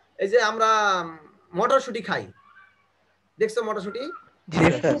এই যে আমরা মটরশুঁটি খাই, দেখছো মটরশুঁটি?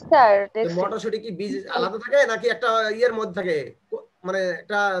 মটরশুঁটি কি বীজ আলাদা থাকে নাকি একটা ইয়ের মধ্যে থাকে, মানে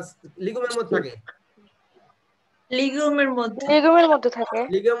একটা লিগুমের মধ্যে থাকে? লিগুমের মধ্যে থাকে।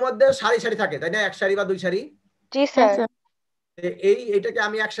 লিগুমের মধ্যে সারি সারি থাকে, তাই না? এক সারি বা দুই সারি। জি স্যার। এইটাকে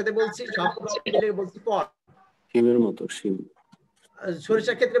আমি একসাথে বলছি, সব মিলে বলছি পট। শিমের মতো শিম।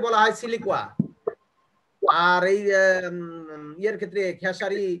 সরিষার ক্ষেত্রে বলা হয় সিলিকুয়া, আর এই ইয়ের ক্ষেত্রে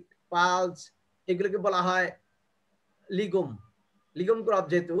খেসারি, পালস, এগুলোকে বলা হয় লিগুম। লিগুম ক্রপ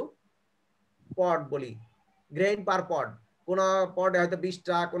যেহেতু পট বলি, গ্রেইন পার পট। কোন পটে হয়তো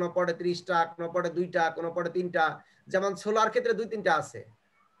 20টা, কোন পটে 30টা, কোন পটে 2টা, কোন পটে 3টা। যেমন ছোলার ক্ষেত্রে 2-3টা আছে,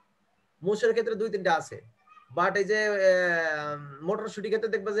 মসুরের ক্ষেত্রে 2-3টা আছে, বাট এই যে মটরশুঁটি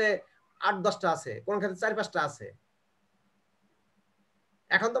ক্ষেত্রে দেখবে যে 8-10টা আছে, কোন ক্ষেত্রে 4-5টা আছে।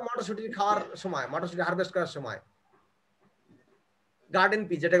 এখন তো মটরশুঁটি খাওয়ার সময়, মটরশুঁটি হারভেস্ট করার সময়। গার্ডেন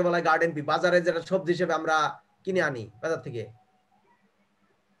পি, যেটাকে বলা হয় গার্ডেন পি, বাজারে যেটা সবজি হিসেবে আমরা কিনে আনি বাজার থেকে।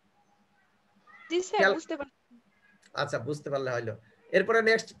 আচ্ছা, বুঝতে পারলে হলো। এরপরে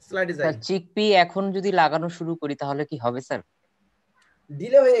নেক্সট স্লাইডে যাই। চিকপি এখন যদি লাগানো শুরু করি তাহলে কি হবে স্যার?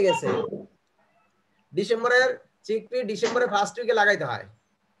 ডিলে হয়ে গেছে। ডিসেম্বরের চিকপি ডিসেম্বরের ফার্স্ট উইকে লাগাইতে হয়,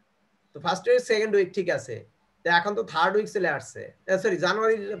 তো ফার্স্ট উইক সেকেন্ড উইক ঠিক আছে, তো এখন তো থার্ড উইক চলে আসছে, সরি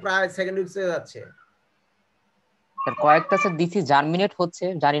জানুয়ারির প্রায় সেকেন্ড উইক চলে যাচ্ছে। স্যার কয়েকটা স্যার দিছি জার্মিনেট হচ্ছে,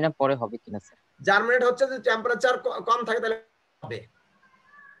 জানি না পরে হবে কিনা স্যার। জার্মিনেট হচ্ছে যদি টেম্পারেচার কম থাকে তাহলে হবে।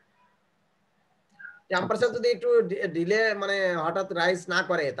 টেম্পারেচার যদি একটু ডিলে মানে হঠাৎ রাইজ না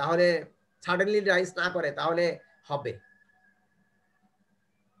করে, তাহলে সাডেনলি রাইজ না করে, তাহলে হবে।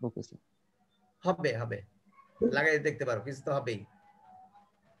 Okay sir. হবে হবে, লাগাই দেখতে পারো, কিছু তো হবেই।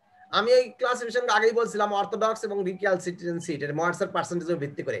 আমি এই ক্লাসিফিকেশন আগেই বলছিলাম, অর্থোডক্স এবং রিক্যালসিট্রেন্সি এর ময়ার্সার পার্সেন্টেজের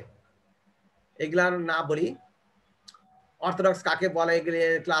ভিত্তি করে। এগুলা না বলি, অর্থোডক্স কাকে বলে এগুলো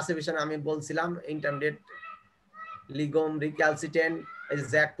ক্লাসিফিকেশন আমি বলছিলাম, ইন্টারমিডিয়েট, লিগুম, রিক্যালসিটেন্ট, এই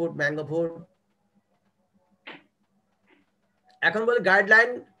জ্যাকফ্রুট, ম্যাঙ্গো ফ্রুট, এখন বলি guideline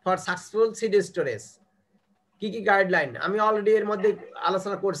for successful seed storage. কি কি গাইডলাইন আমি অলরেডি এর মধ্যে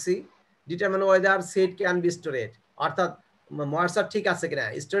আলোচনা করছি। Determine weather seed can be storeyed, অর্থাৎ ময়েশ্চার ঠিক আছে কিনা,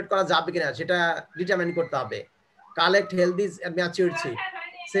 স্টোরেট করা যাবে কিনা সেটা ডিটারমিন করতে হবে। Collect healthy matured seed,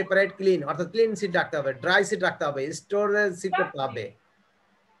 separate clean অর্থাৎ ক্লিন সিড রাখতে হবে, ড্রাই সিড রাখতে হবে, স্টোরেজ সিড করতে হবে।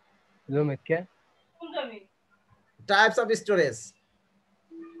 Types of storage,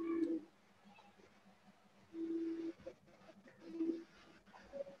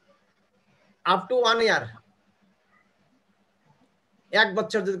 up to 1 ইয়ার, 1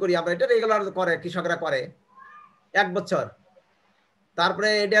 বছর যদি করি আমরা, এটা রেগুলার করে কৃষকরা করে 1 বছর। তারপরে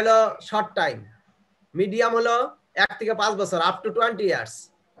এটা হলো শর্ট টাইম, মিডিয়াম হলো 1 থেকে 5 বছর, up to 20 years.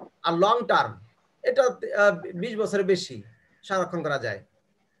 R long term এটা 20 বছরের বেশি সংরক্ষণ করা যায়।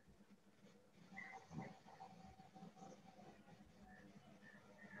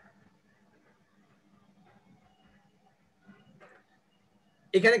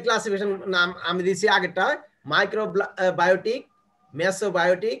 এখানে ক্লাসিফিকেশন নাম আমি দিয়েছি আগেরটা, মাইক্রোবায়োটিক,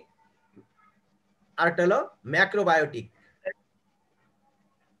 মেসোবায়োটিক, আরেকটা হলো ম্যাক্রোবায়োটিক।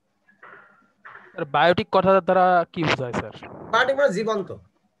 বায়োটিক কথা দ্বারা কি বোঝায় স্যার? বায়োটিক মানে জীবন্ত,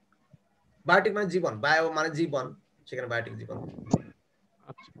 বায়োটিক মানে জীবন, বায়ো মানে জীবন, সেখানে বায়োটিক জীবন।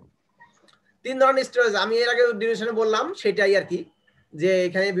 3 ধরনের স্টোরেজ আমি এর আগে ডিরেকশনে বললাম, সেটাই আর কি, যে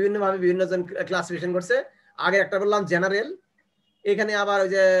এখানে বিভিন্ন ভাবে বিভিন্ন জন ক্লাসিফিকেশন করছে। আগে একটা বললাম জেনারেল, এখানে আবার ওই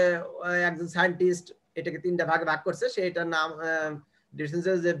যে একজন সায়েন্টিস্ট এটাকে 3টা ভাগে ভাগ করছে, সেটার নাম ডিরেকশন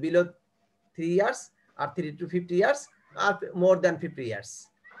যে below 3 years, R 3 to 50 years, R more than 50 years.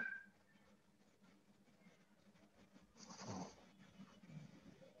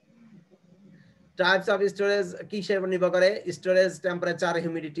 Types of storage কিসের উপর নির্ভর করে? Storage temperature,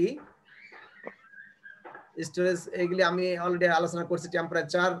 humidity. স্টোরেজ এগুলি আমি অলরেডি আলোচনা করছি,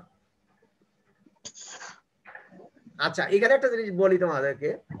 টেম্পারেচার। আচ্ছা এখানে একটা জিনিস বলি তোমাদেরকে,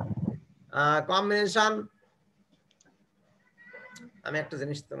 কম্বিনেশন, আমি একটা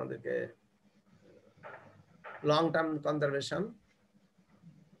জিনিস তোমাদেরকে, লং টার্ম কনজারভেশন।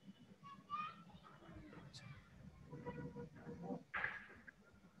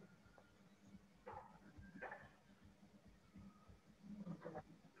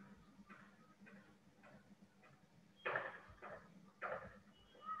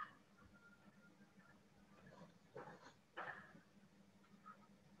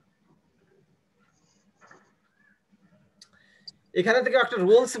 এখানে থেকে একটা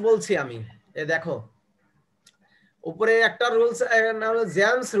রুলস বলছি আমি, দেখো উপরে একটা রুলস হলো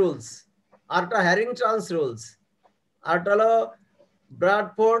জেমস রুলস, আরটা হ্যারিংটনস রুলস, আরটা হলো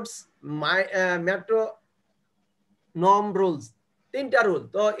ব্রাডফোর্ডস মেট্রো নম রুলস। 3টা রুল।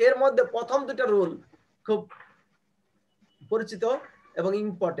 তো এর মধ্যে প্রথম 2টা রুল খুব পরিচিত এবং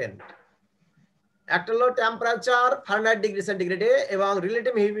ইম্পর্টেন্ট। একটা হলো টেম্পারেচার ফারেনহাইট ডিগ্রি সেন্টিগ্রেডে এবং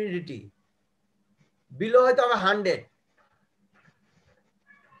রিলেটিভ হিউমিডিটি বিলো হয়তো হবে 100।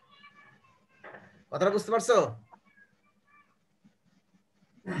 কথাটা বুঝতে পারছো?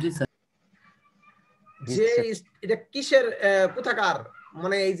 জি স্যার। যে এটা কিসের কোথাকার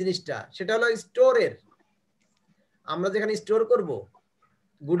মানে এই জিনিসটা, সেটা হলো স্টোরের। আমরা যেখানে স্টোর করব,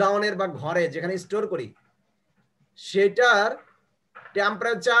 গুডাউনের বা ঘরে যেখানে স্টোর করি, সেটার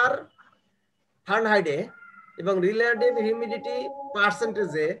টেম্পারেচার ফারেনহাইটে এবং রিলেটিভ হিউমিডিটি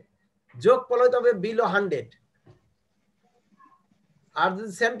পার্সেন্টেজে যোগফল হতে হবে বিলো 100। আর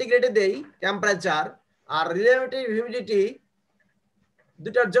যদি সেন্টিগ্রেডে দেই টেম্পারেচার আর রিলেটিভ হিউমিডিটি,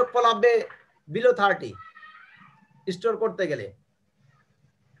 দুটার যোগফল হবে বিলো 30 স্টোর করতে গেলে।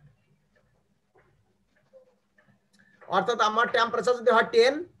 অর্থাৎ আমার টেম্পারেচার যদি হয়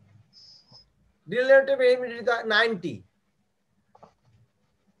 10, relative humidity 90,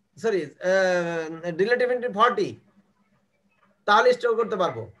 sorry relative humidity 40, তাহলে স্টোর করতে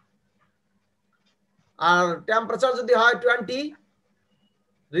পারবো। আর টেম্পারেচার যদি হয় 20,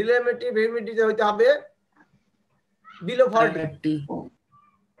 রিলেটিভ হিউমিডিটি হইতে হবে বিলো 40।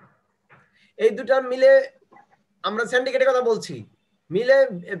 এই দুটা মিলে আমরা সেন্টিগ্রেডের কথা বলছি, মিলে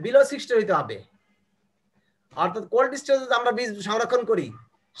বিলো 60 হইতে হবে। অর্থাৎ কোল্ড স্টোরেজে আমরা বীজ সংরক্ষণ করি,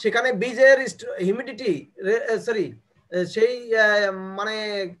 সেখানে বীজের হিউমিডিটি সরি সেই মানে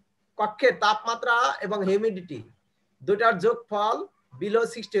কক্ষের তাপমাত্রা এবং হিউমিডিটি দুটার যোগফল বিলো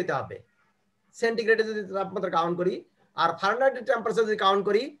 60 হইতে হবে। সেন্টিগ্রেডে যদি তাপমাত্রা কাউন্ট করি আর ফারেনহাইট টেম্পারেচার যদি কাউন্ট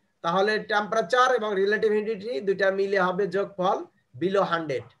করি, তাহলে টেম্পারেচার এবং রিলেটিভ হিউমিডিটি দুটা মিলে হবে যোগফল বিলো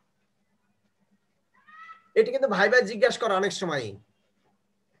 100। এটি কিন্তু ভাই জিজ্ঞাসা করে অনেক সময়।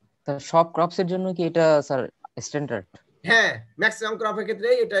 সব ক্রপস এর জন্য কি এটা স্যার স্ট্যান্ডার্ড? হ্যাঁ, ম্যাক্সিমাম ক্রপের ক্ষেত্রে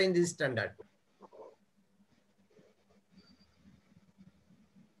এটা in the standard.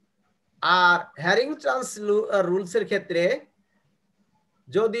 R হ্যারিংটনস rules এর ক্ষেত্রে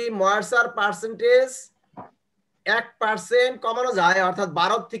যদি ময়েশ্চার পার্সেন্টেজ 1% কমানো যায়, অর্থাৎ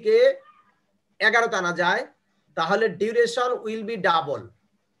 12 থেকে 11 আনা যায়, তাহলে duration will be double.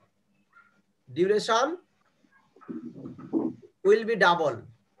 Duration will be double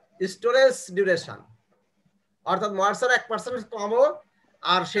storage duration, অর্থাৎ ময়েশ্চার 1% কমো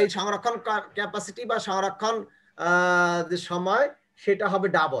আর সেই সংরক্ষণ ক্যাপাসিটি বা সংরক্ষণ যে সময় সেটা হবে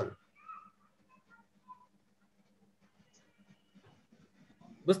ডাবল।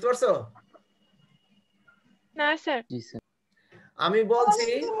 বুঝতে পারছো? না স্যার। আমি বলছি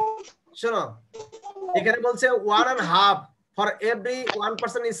শোনো, এখানে বলছে 1.5 for every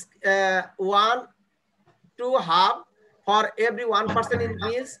 1% is 1.5 for every 1%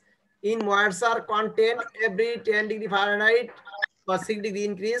 increase in moisture content every 10 degree Fahrenheit or 6 degree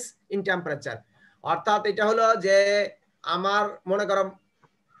increase in temperature। অর্থাৎ এটা হলো যে আমার মনে করো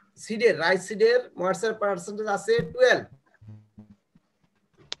সিডের রাইস সিডের ময়েশ্চার পার্সেন্টেজ আছে 12,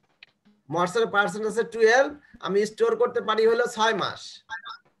 ময়েশ্চার পার্সেন্টেজ আছে 12, আমি স্টোর করতে পারি হলো 6 মাস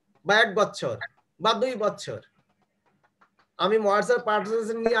বা 1 বছর বা 2 বছর। আমি ময়েশ্চার পার্সেন্টেজ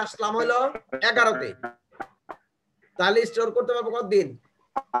নিয়ে আসলাম হলো 11তে, তাহলে স্টোর করতে পারবো কতদিন?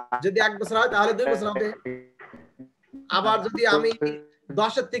 যদি 1 বছর হয় তাহলে 2 বছর হবে। আবার যদি আমি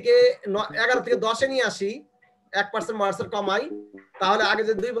 11 থেকে 10-এ নিয়ে আসি, 1% ময়েশ্চার কমাই, তাহলে আগে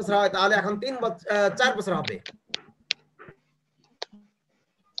যদি 2 বছর হয় তাহলে এখন 4 বছর হবে।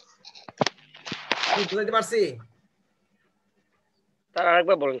 কি বুঝতে পারছি? তার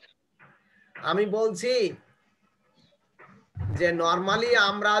আরেকবার বলুন। আমি বলছি যে নরমালি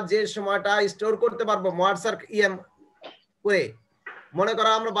আমরা যে সময়টা স্টোর করতে পারবো ময়েশ্চার করে, মনে করো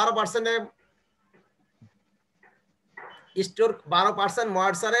আমরা 12% স্টোর 12%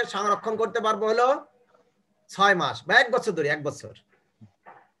 ময়েশ্চারে সংরক্ষণ করতে পারবো হলো 6 মাস বা 1 বছর ধরে 1 বছর।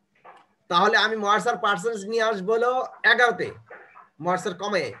 তাহলে আমি ময়েশ্চার পার্সেন্টেজ নিয়ে আসবো হলো 11তে, ময়েশ্চার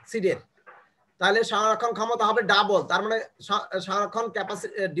কমে সিডের, তাহলে সংরক্ষণ ক্ষমতা হবে ডাবল, তার মানে সংরক্ষণ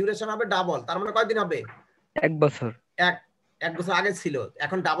ক্যাপাসিটি ডিউরেশন হবে ডাবল, তার মানে কয়দিন হবে? 1 বছর। 1 বছর আগে ছিল,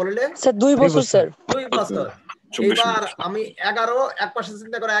 এখন ডাবল হলে স্যার 2 বছর স্যার। 2 বছর। এবার আমি 11 এক পাশে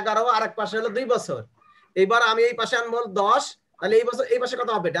চিন্তা করে 11 আর এক পাশে হলো 2 বছর। এবার আমি এই পাশে আনবো 10, তাহলে এই বছর এই পাশে কত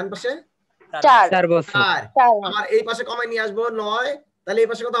হবে? ডান পাশে 4 বছর। আমার এই পাশে কমাই নিয়ে আসবো 9, তাহলে এই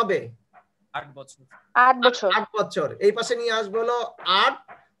পাশে কত হবে? 8 বছর। 8 বছর। 8 বছর। এই পাশে নিয়ে আসবো হলো 8,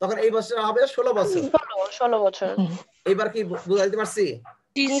 তখন এই বছর হবে 16 বছর। 16 বছর। এবার কি বুঝাইতে পারছি?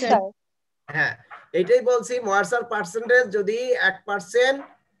 জি স্যার। হ্যাঁ, এইটাই বলছি, ময়েশ্চার পার্সেন্টেজ যদি 1%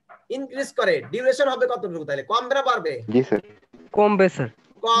 ইনক্রিজ করে ডিউরেশন হবে কতটুকু? তাহলে কমবে না বাড়বে? জি স্যার। কমবে স্যার।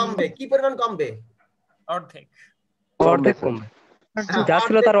 কমবে। কি পরিমাণ কমবে? অর্ধেক। অর্ধেক কমবে। যা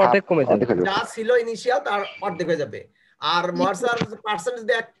ছিল তার অর্ধেক কমে যাবে। যা ছিল ইনিশিয়াল তার অর্ধেক হয়ে যাবে। আর ময়েশ্চার পার্সেন্টেজ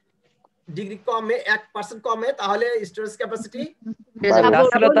যদি 1 ডিগ্রি কমে 1% কমে, তাহলে স্টোরেজ ক্যাপাসিটি যা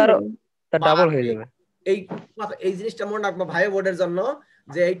ছিল তার ডাবল হয়ে যাবে। এই জিনিসটা মনে রাখবো ভাই বোর্ডের জন্য,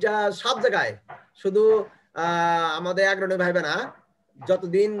 যে এইটা সব জায়গায়, শুধু আমাদের অ্যাগ্রোনমি ভাইবা না,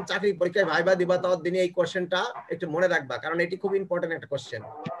 যতদিন চাকরি পরীক্ষায় ভাইবা দিবা ততদিন এই কোশ্চেনটা একটু মনে রাখবা, কারণ এটি খুব ইম্পর্টেন্ট একটা কোশ্চেন,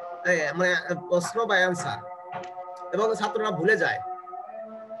 মানে প্রশ্ন বা অ্যান্সার, এবং ছাত্ররা ভুলে যায়।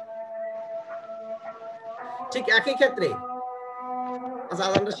 ঠিক একই ক্ষেত্রে আচ্ছা,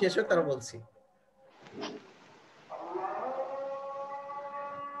 আজানটা শেষ হোক তারা বলছি।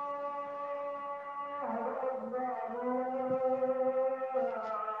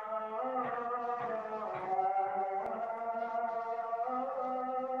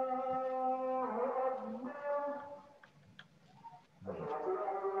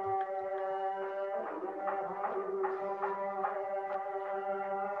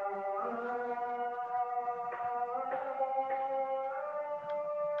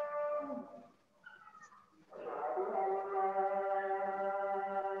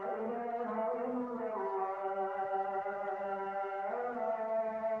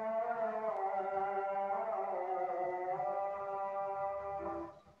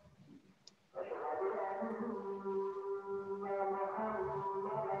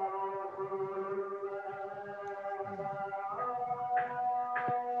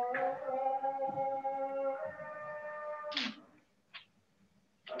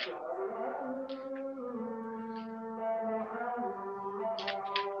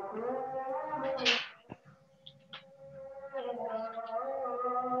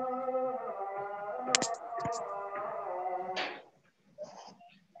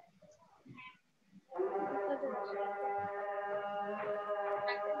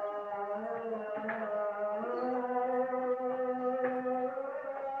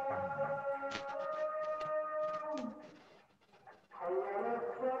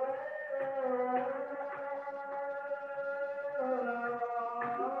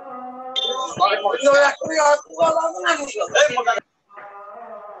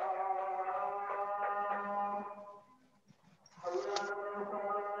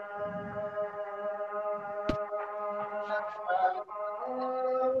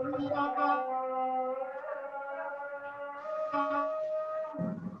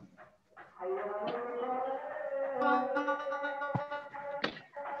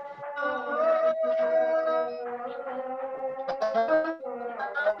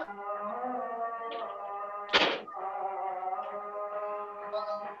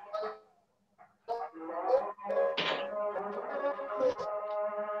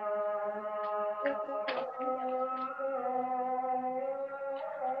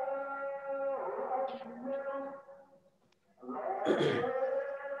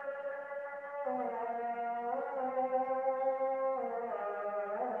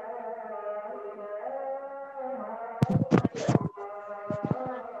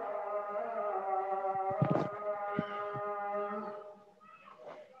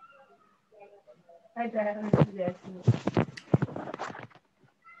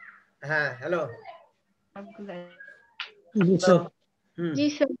 হ্যাঁ হ্যালো জি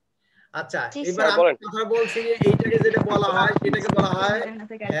স্যার। আচ্ছা জি, এবার স্যার, আমি কথা বলছি যে এইটাকে যেটা বলা হয় সেটাকে বলা হয়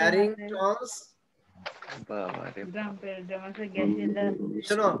হ্যারিংটনস।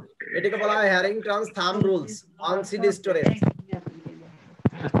 শোনো, এটাকে বলা হয় হ্যারিংটনস thumb rules on seed storage.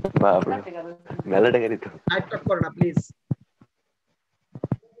 বাপরে মেলাটা গাড়ি তো লাইট অফ করো না প্লিজ।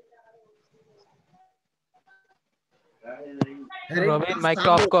 রবিন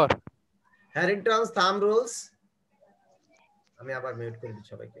মাইকটা অফ কর। হ্যারিংটনস থাম্ব রুলস, আমি আবার মিউট করে দিচ্ছি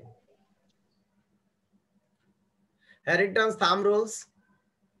সবাইকে। হ্যারিংটনস থাম্ব রুলস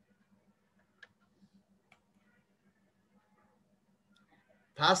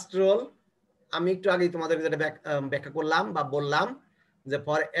ফার্স্ট রুল, আমি একটু আগে তোমাদের যেটা ব্যাখ্যা করলাম বা বললাম যে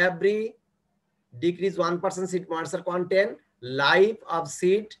for every decrease 1% seed moisture content, life of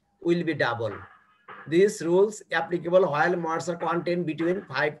seed will be double. These rules applicable while moisture content between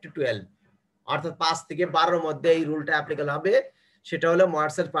 5 to 12, অর্থাৎ 5 থেকে 12 এর মধ্যে এই রুলটা অ্যাপ্লিকেবল হবে। সেটা হলো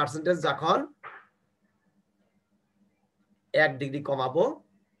moisture পার্সেন্টেজ যখন 1 ডিগ্রি কমাবো,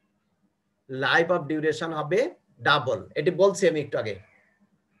 লাইফ অফ ডিউরেশন হবে ডাবল। এটি বলছি আমি একটু আগে।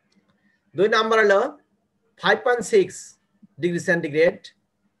 2 নাম্বার হলো 5.6 ডিগ্রি সেন্টিগ্রেড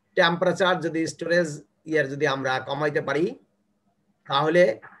টেম্পারেচার যদি স্টোরেজ ইয়ার যদি আমরা কমাইতে পারি, তাহলে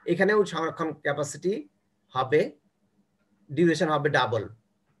এখানেও সংরক্ষণ ক্যাপাসিটি হবে, ডিউরেশন হবে ডাবল।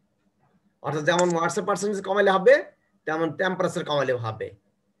 অর্থাৎ যেমন ওয়াটার পার্সেন্টেজ কমাইলে হবে তেমন টেম্পারেচার কমাইলেও হবে।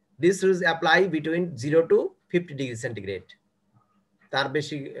 This rules apply between 0 to 50 degree centigrade, তার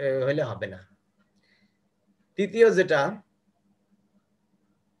বেশি হলে হবে না। তৃতীয় যেটা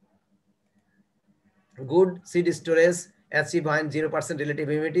গুড সিড স্টোরেজ অ্যাচিভ হয় 0% রিলেটিভ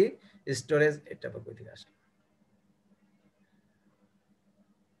হিউমিডিটি স্টোরেজ। এটা কই থেকে আসে?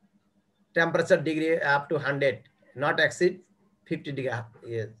 Temperature degree up to 100 not exceed 50 degree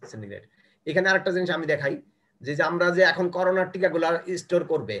centigrade. এখানে আরেকটা জিনিস আমি দেখাই যে আমরা যে এখন করোনার টিকাগুলো স্টোর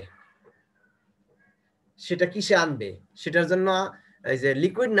করবে, সেটা কিসে আনবে? সেটার জন্য এই যে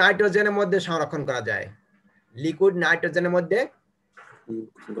লিকুইড নাইট্রোজেনের মধ্যে সংরক্ষণ করা যায়, লিকুইড নাইট্রোজেনের মধ্যে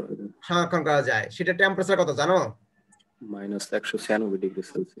সংরক্ষণ করা যায়। সেটা টেম্পারেচার কত জানো? -196 ডিগ্রি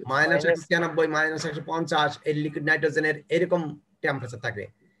সেলসিয়াস, -196 -150 এই লিকুইড নাইট্রোজেনের এরকম টেম্পারেচার থাকে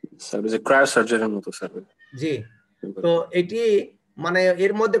স্যার। যে ক্রায়োসার্জারের মতো স্যার। জি, তো এটি মানে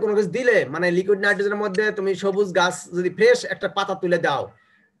এর মধ্যে কোনো কিছু দিলে, মানে লিকুইড নাইট্রোজেনের মধ্যে তুমি সবুজ গাছ যদি ফ্রেশ একটা পাতা তুলে দাও,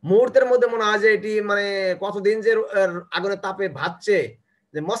 মুহূর্তের মধ্যে মনে হয় যে এটি মানে কতদিন যে আগুনের তাপে ভাজছে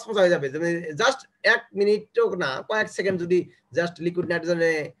যে মচমচা হয়ে যাবে। জাস্ট 1 মিনিটও না, কয়েক সেকেন্ড যদি জাস্ট লিকুইড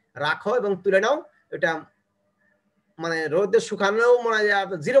নাইট্রোজেনে রাখো এবং তুলে নাও, এটা মানে রোদে শুকানোও মনে হয়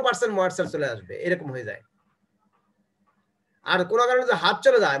 0% ময়েশ্চার চলে আসবে, এরকম হয়ে যায়। আর কোনো কারণে যে হাত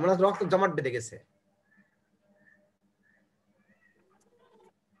চলে যায়, মনে হয় রক্ত জমাট বেঁধে গেছে।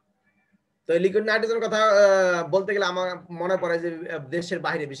 তো লিকুইড নাইট্রোজেনের কথা বলতে গেলে আমার মনে পড়ে যে দেশের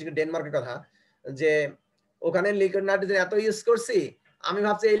বাইরে, বিশেষ করে ডেনমার্কের কথা, যে ওখানে লিকুইড নাইট্রোজেন এত ইউজ করছি, আমি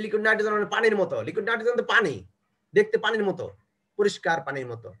ভাবছি এই লিকুইড নাইট্রোজেন মানে পানির মতো। লিকুইড নাইট্রোজেন তো পানি, দেখতে পানির মতো, পরিষ্কার পানির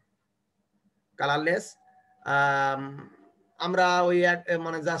মতো, কালারলেস। আমরা ওই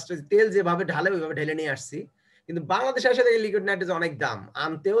মানে জাস্ট তেল যেভাবে ঢালে ওইভাবে ঢেলে নিয়ে আসছি। কিন্তু বাংলাদেশের সাথে এই লিকুইড নাইট্রোজেন অনেক দাম,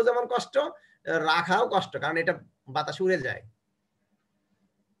 আনতেও যেমন কষ্ট, রাখাও কষ্ট, কারণ এটা বাতাস উড়ে যায়।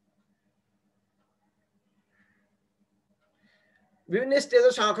 বিভিন্ন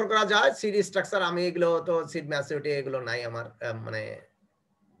স্টেজে সংরক্ষণ করা যায় সিড স্ট্রাকচার। আমি এগুলো তো সিড ম্যাচুরিটি এগুলো নাই আমার, মানে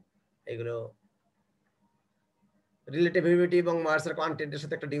এগুলো রিলেটিভ হিউমিডিটি এবং ময়েশ্চার কন্টেন্টের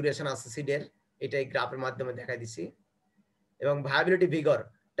সাথে একটা ডিউরেশন আছে সিডের, এটাই গ্রাফের মাধ্যমে দেখাই দিছি। এবং ভায়াবিলিটি ভিগর,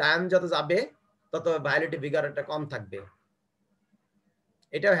 টাইম যত যাবে তত ভায়োলিটি ভিগারটা কম থাকবে।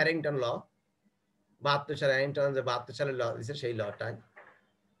 এটাও হ্যারিংটন ল, 72 সালে হ্যারিংটন যে 72 সালে ল দিয়েছে সেই লটাই।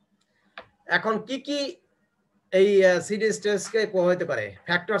 এখন কি কি এই সিড স্টোরেজকে প্রভাবিত করে?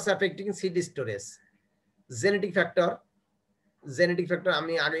 Factors affecting seed storage. Genetic factor, genetic factor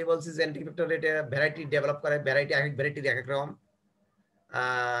আমি আগেই বলছি, জেনেটিক ফ্যাক্টর এটা ভ্যারাইটি ডেভেলপ করে, ভ্যারাইটি এক এক ভ্যারাইটির এক এক রকম,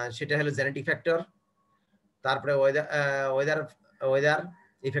 সেটা হলো জেনেটিক ফ্যাক্টর। তারপরে weather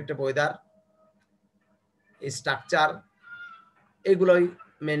effect of weather, structure, এগুলোই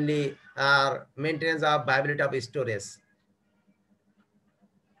mainly. R maintenance of viability of storage,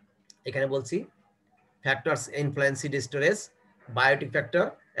 এখানে বলছি factors influence seed storage, Biotique factor,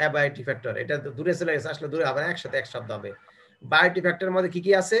 abiotic factor. এটা তো দূরে চলে গেছে, আসলে দূরে হবে না, একসাথে এক শব্দ হবে। বায়োটিক ফ্যাক্টরের মধ্যে কি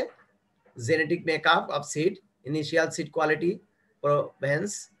কি আছে? Genetic makeup of seed, initial seed quality, Provence,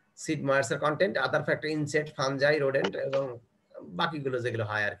 seed moisture content, other factor, insect, fungi, rodent, এবং বাকিগুলো যেগুলো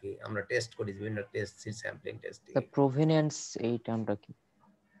হয় আর কি আমরা টেস্ট করি, বিভিন্ন test, seed sampling test. The প্রোভেনিয়েন্স, এই টার্মটা কি?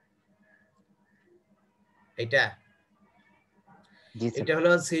 এটা এটা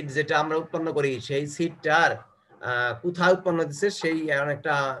হলো সিড যেটা আমরা উৎপন্ন করি, সেই সিডটার কোথায় উৎপন্ন হচ্ছে সেই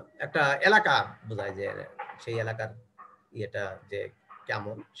একটা একটা এলাকা বোঝায়, যে সেই এলাকার ইয়েটা যে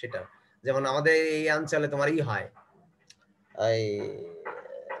কেমন সেটা। যেমন আমাদের এই অঞ্চলে তোমার হয় এই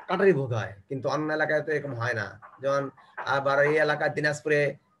কাটারি ভোগ হয়, কিন্তু অন্য এলাকায় তো এরকম হয় না। যেমন আবার এই এলাকায় দিনাজপুরে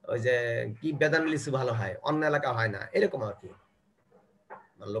ওই যে কি বেদান লিচু ভালো হয়, অন্য এলাকা হয় না, এরকম আর কি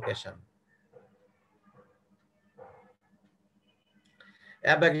লোকেশন।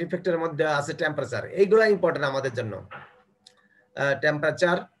 অ্যাবায়োটিক ফ্যাক্টরের মধ্যে আছে টেম্পারেচার, এইগুলো ইম্পর্টেন্ট আমাদের জন্য।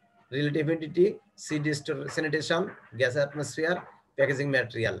 Temperature, relative humidity, seed sanitation, gas atmosphere, packaging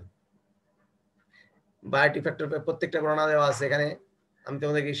material. Biotique factor প্রত্যেকটা গণনা দেওয়া আছে এখানে, আমি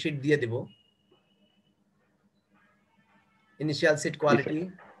তোমাদেরকে শীট দিয়ে দেব। ইনিশিয়াল সিড কোয়ালিটি,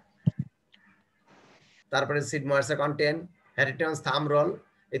 তারপরে seed moisture content, inheritance, thumb role.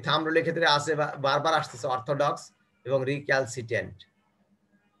 এই থাম্ব রোলের ক্ষেত্রে আছে বারবার আসতেছে অর্থোডক্স এবং রিক্যালসিটেন্ট।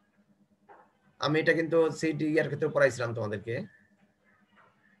 আমি এটা কিন্তু সিড ইয়ার ক্ষেত্রে পড়াইছিলাম তোমাদেরকে।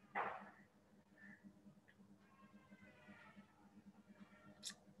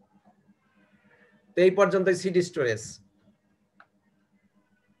 তো এই পর্যন্ত সিড স্টোরেজ।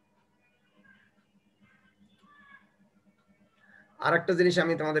 আরেকটা জিনিস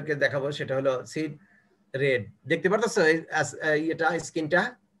আমি তোমাদেরকে দেখাবো, সেটা হলো সিড রেড। দেখতে পারতেছো এটা স্ক্রিনটা?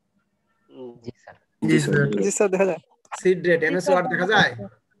 জি স্যার। জি স্যার, জি স্যার দেখা যায়। সিড রেড এমএস ওয়ার্ড দেখা যায়?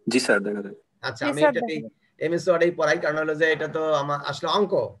 জি স্যার দেখা যায়। আচ্ছা, আমি এটা এমএস ওয়ার্ডেই পড়াই, কারণ হলো যে এটা তো আমার আসলে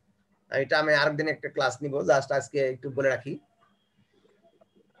অঙ্ক। এটা আমি আরেকদিন একটা ক্লাস নিব, জাস্ট আজকে একটু বলে রাখি।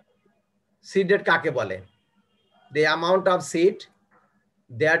 সিড রেড কাকে বলে? The amount of seed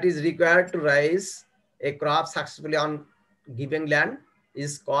that is required to raise a crop successfully on given land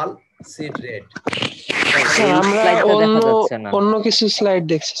is called seed rate. আমরা অন্য কিছু স্লাইড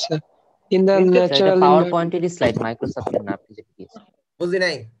দেখছি স্যার, ইন দ্য ন্যাচারাল পাওয়ার পয়েন্টের স্লাইড, মাইক্রোসফটের না, আপনি যেটা দিয়েছেন। বুঝি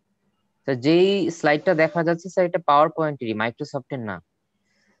নাই স্যার, যেই স্লাইডটা দেখা যাচ্ছে স্যার, এটা পাওয়ার পয়েন্টেরই, মাইক্রোসফটের না।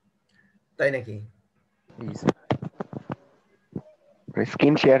 তাই নাকি? জি স্যার।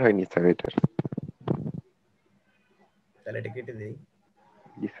 স্ক্রিন শেয়ার হয়নি স্যার এটার। তাহলে এটা কেটে দেই।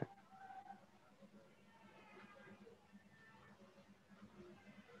 জি স্যার।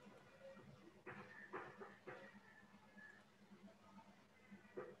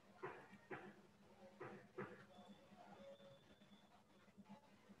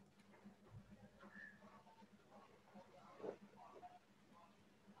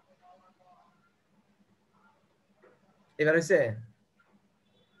 এবার হইছে?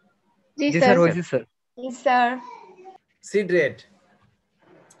 জি স্যার, হইছে স্যার। জি স্যার। সিড রেট,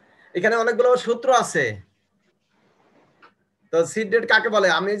 এখানে অনেকগুলো সূত্র আছে। তো সিড রেট কাকে বলে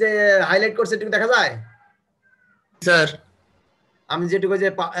আমি যে হাইলাইট করছি এটুকু দেখা যায়? স্যার আমি যেটুকু যে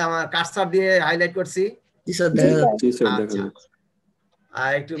আমার কার্সার দিয়ে হাইলাইট করছি, জি স্যার দেখা যাচ্ছে। জি স্যার দেখা যাচ্ছে।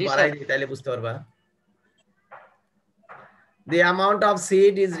 আর একটু বাড়াই দিই তাহলে বুঝতে পারবা। The amount of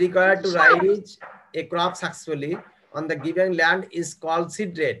seed is required to raise a crop successfully on the given land is called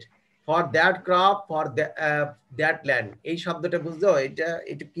seed rate for that crop for that land. এই শব্দটা বুঝছো? এটা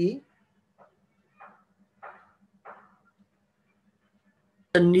কি?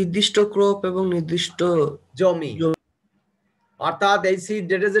 নির্দিষ্ট ক্রপ এবং নির্দিষ্ট জমি। অর্থাৎ এই সিড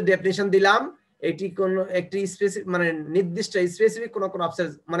রেটের যে ডেফিনিশন দিলাম, এটি কোন একটি স্পেসিফিক মানে নির্দিষ্ট স্পেসিফিক কোন ক্রপসের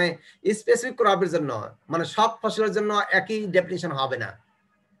মানে স্পেসিফিক ক্রপের জন্য, মানে সব ফসলের জন্য একই ডেফিনিশন হবে না।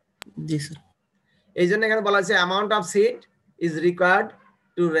 জি স্যার। এই জন্য এখানে বলা আছে amount of seed is required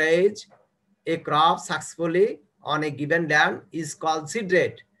to raise A crop successfully on a given land is called seed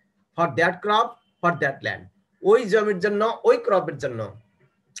rate for that crop for that land. ওই জমির জন্য ওই ক্রপের জন্য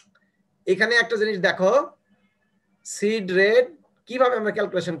এখানে একটা জিনিস দেখো, সিড রেট কিভাবে আমরা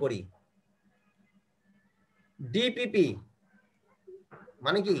ক্যালকুলেশন করি। ডিপিপি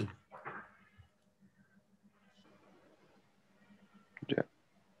মানে কি?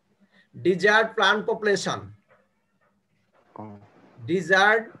 Dessert plant population.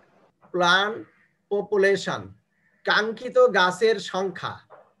 Dessert plant population, কাঙ্ক্ষিত গাছের সংখ্যা।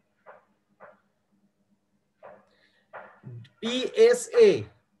 PSA,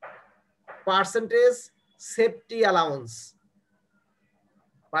 percentage safety allowance,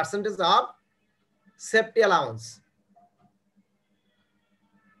 percentage of safety allowance.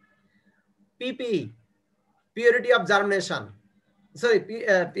 PP, purity of germination, sorry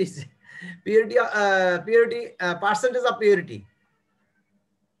purity percentage of purity.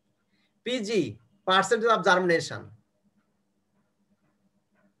 PG, percentage of germination.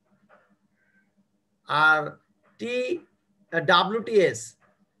 R WTS,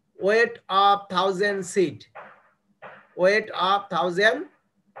 weight of 1000 seed, weight of 1000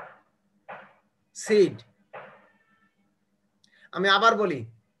 seed। আমি আবার বলি,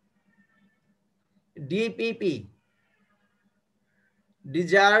 DPP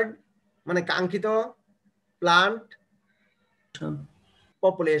ডিজার্ড মানে কাঙ্ক্ষিত plant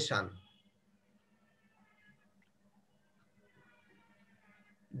population,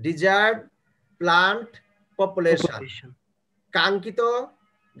 ডিজার্ড plant population, কাঙ্ক্ষিত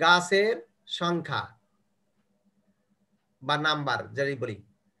গাছের সংখ্যা বা number যাই বলি,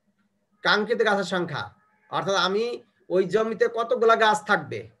 কাঙ্ক্ষিত গাছের সংখ্যা অর্থাৎ আমি ওই জমিতে কতগুলা গাছ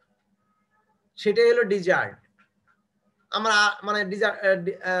থাকবে সেটাই হলো ডিজার্ট। আমরা মানে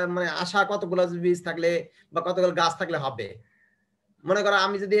মানে আশা কতগুলো বীজ থাকলে বা কতগুলো গাছ থাকলে হবে। মনে করো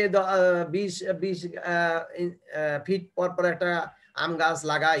আমি যদি 20 ফিট পর পর একটা আম গাছ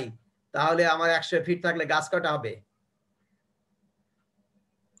লাগাই, তাহলে আমার 100 ফিট থাকলে গাছ কয়টা হবে?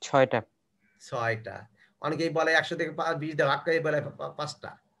 6টা। 6টা। অনেকেই বলে 100 থেকে 20 দিয়ে ভাগ করে বলে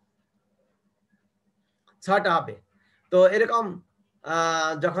 5টা, 6টা হবে। তো এরকম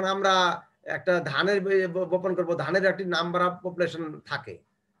যখন আমরা একটা ধানের বপন করব, ধানের একটি নাম্বার অফ পপুলেশন থাকে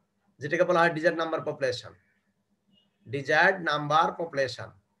যেটাকে বলা হয় dessert number population, dessert number population.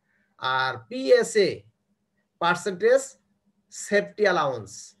 আর PSA, পার্সেন্টেজ সেফটি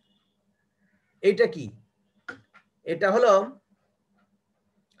অ্যালাউন্স, এইটা কি? এটা হলো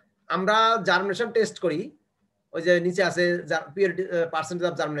আমরা জার্মিনেশন টেস্ট করি, ওই যে নিচে আছে পিউরিটি পার্সেন্টেজ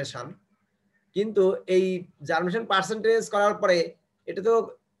অফ জার্মিনেশন, কিন্তু এই জার্মিনেশন পার্সেন্টেজ করার পরে এটা তো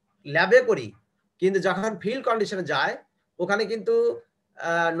ল্যাবে করি, কিন্তু যখন ফিল্ড কন্ডিশনে যায় ওখানে কিন্তু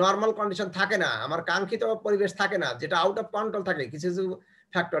নর্মাল কন্ডিশন থাকে না, আমার কাঙ্ক্ষিত পরিবেশ থাকে না, যেটা আউট অফ কন্ট্রোল থাকে কিছু কিছু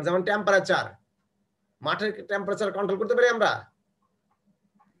ফ্যাক্টর, যেমন টেম্পারেচার। মাঠের টেম্পারেচার কন্ট্রোল করতে পারি আমরা?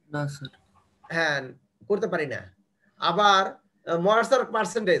 না স্যার। হ্যাঁ, করতে পারি না। আবার ময়েশ্চার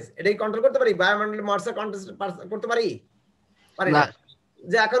পার্সেন্টেজ, এটাই কন্ট্রোল করতে পারি? বায়োমেন্টাল ময়েশ্চার করতে পারি? পারি না।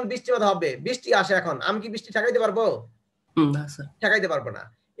 যে এখন বৃষ্টিপাত হবে, বৃষ্টি আসে, এখন আমি কি বৃষ্টি ঠেকাইতে পারবো? না স্যার, ঠেকাইতে পারবো না।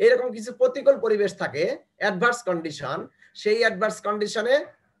 এরকম কিছু প্রতিকূল পরিবেশ থাকে, অ্যাডভার্স কন্ডিশন। সেই অ্যাডভার্স কন্ডিশনে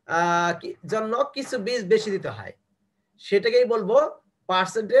জন্য কিছু বীজ বেশি দিতে হয়, সেটাকেই বলবো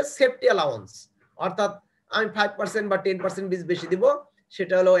পার্সেন্টেজ সেফটি অ্যালাউন্স। অর্থাৎ আমি 5% বা 10% বীজ বেশি দিব,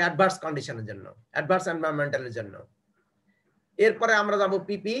 সেটা হলো অ্যাডভার্স কন্ডিশনের জন্য, অ্যাডভার্স এনভায়রনমেন্টালের জন্য। এরপরে আমরা যাব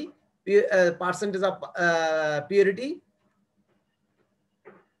পিপি, পার্সেন্টেজ অফ পিউরিটি,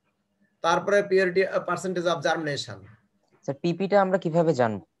 তারপরে purity percentage of germination. Sir পিপিটা আমরা কিভাবে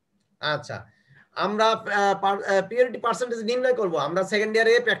জানবো? আচ্ছা, আমরা পিউরিটি পার্সেন্টেজ নির্ণয় করব, আমরা সেকেন্ড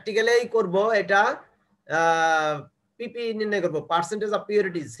ইয়ারে প্র্যাকটিক্যালেই করব এটা। পিপি নির্ণয় করব, percentage of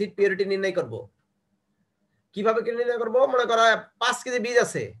purity, seed purity নির্ণয় করব। কিভাবে নির্ণয় করব? মনে করো 5 কেজি বীজ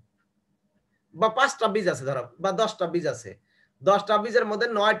আছে বা 5টা বীজ আছে ধরো, বা 10টা বীজ আছে, 10টা বীজের মধ্যে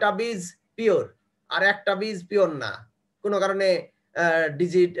 9টা বীজ পিওর আর একটা বীজ পিওর না, কোনো কারণে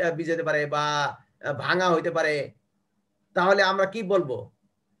ডিজিট বীজ হতে পারে বা ভাঙা হইতে পারে। তাহলে আমরা কি বলবো?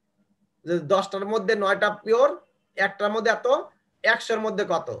 10টার মধ্যে 9টা পিওর, একটার মধ্যে এত, 100-এর মধ্যে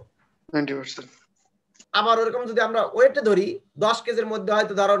কত? 90%। আবার ওরকম যদি আমরা ওয়েটে ধরি, 10 কেজির মধ্যে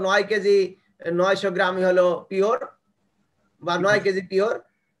হয়তো ধরো 9 কেজি 900 গ্রামই হলো পিওর, বা 9 কেজি পিওর,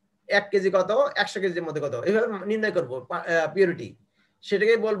 1 কেজি কত, 100 কেজির মধ্যে কত, এইভাবে নির্ণয় করবো পিউরিটি।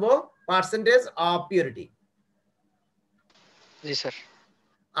 সেটাকেই বলবো percentage of purity. G sir.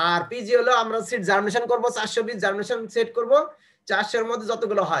 R PG হলো আমরা সিড জার্মিনেশন করব, 400 বীজ জার্মিনেশন সেট করব, 400-এর মধ্যে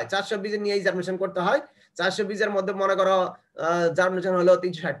যতগুলো হয় 400 বীজ নিয়েই জার্মিনেশন করতে হয়। 400 বীজের মধ্যে মনে করো জার্মিনেশন হলো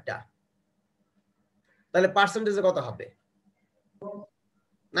 360টা, তাহলে পার্সেন্টেজে কত হবে?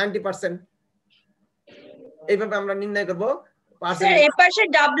 90%। এইভাবে আমরা নির্ণয় করব স্যার এই পাশে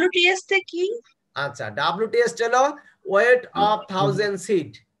WTS তে কি? আচ্ছা, WTS হলো weight of 1000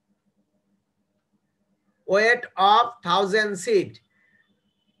 seed, weight of 1000 seed,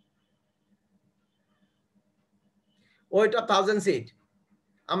 weight of 1000 seed,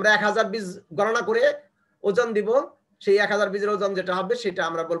 আমরা 1000 বীজ গণনা করে ওজন দিব, সেই 1000 বীজের ওজন যেটা হবে সেটা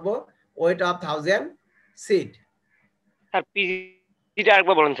আমরা বলবো weight of 1000 seed। স্যার পিজিটা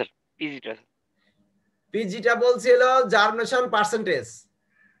আরেকবার বলুন স্যার, পিজিটা বলছিল জার্মিনেশন পার্সেন্টেজ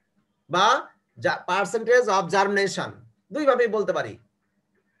বা পার্সেন্টেজ অফ জার্মিনেশন, দুই ভাবেই বলতে পারি,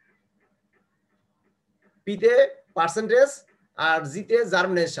 পিতে পার্সেন্টেজ আর জিতে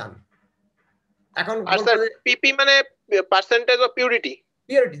জার্মিনেশন। এখন পিপি মানে পার্সেন্টেজ অফ পিউরিটি,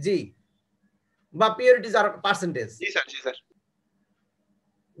 পিউরিটি জি, বা পিউরিটি পার্সেন্টেজ। জি স্যার, জি স্যার,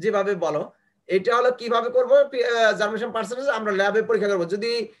 যেভাবে বলো। এটা হলো কিভাবে করব, জার্মিনেশন পার্সেন্টেজ আমরা ল্যাবে পরীক্ষা করব।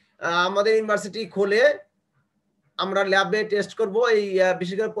 যদি আমাদের ইউনিভার্সিটি খোলে আমরা ল্যাবে টেস্ট করব। এই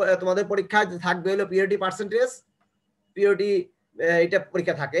বিশেষ করে তোমাদের পরীক্ষায় থাকবে হলো পিউরিটি পার্সেন্টেজ, পিউরিটি এটা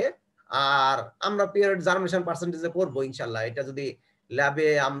পরীক্ষা থাকে, আর আমরা পিউরিটি জার্মিনেশন পার্সেন্টেজে করব ইনশাআল্লাহ। এটা যদি ল্যাবে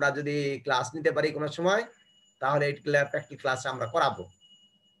আমরা যদি ক্লাস নিতে পারি কোনো সময়, তাহলে এই প্র্যাকটিক্যাল ক্লাস আমরা করাবো।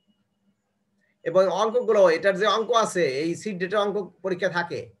 এবং অঙ্কগুলো, এটার যে অঙ্ক আছে এই সিড ডেটের অঙ্ক পরীক্ষা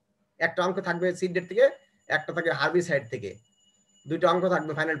থাকে, একটা অঙ্ক থাকবে সিড ডেট থেকে, একটা থাকে হার্বিসাইড থেকে, দুইটা অঙ্ক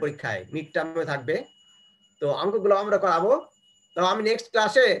থাকবে ফাইনাল পরীক্ষায়, মিড টার্মে থাকবে। তো অঙ্কগুলো আমরা করাবো। তো আমি নেক্সট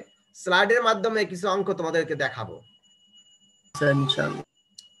ক্লাসে স্লাইডের মাধ্যমে কিছু অঙ্ক তোমাদেরকে দেখাবো।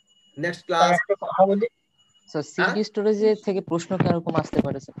 নেক্সট ক্লাস কথা বলি। সো সিড স্টোরেজ থেকে প্রশ্ন কিরকম আসতে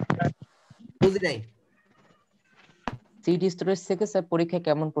পারে স্যার? বুঝি নাই। সিড স্টোরেজ থেকে স্যার পরীক্ষায়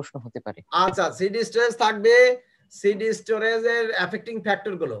কেমন প্রশ্ন হতে পারে? আচ্ছা, সিড স্টোরেজ থাকবে, সিড স্টোরেজের অ্যাফেক্টিং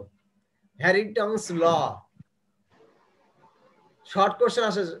ফ্যাক্টর গুলো, হ্যারিংটনস ল, শর্ট কোশ্চেন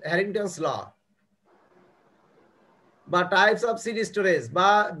আসে হ্যারিংটনস ল, বা টাইপস অফ সিড স্টোরেজ, বা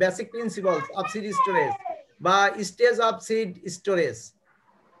basic principles of seed storage, বা স্টেজ অফ সিড স্টোরেজ।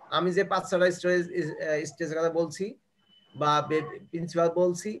 আমি যে 5-6টা স্টোরেজ স্টেজের কথা বলছি বা প্রিন্সিপাল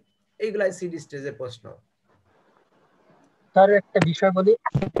বলছি, এইগুলাই সিড স্টোরেজের প্রশ্ন। স্যার একটা বিষয় বলি।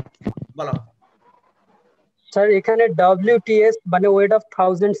 বলো স্যার, এখানে WTS মানে ওয়েট অফ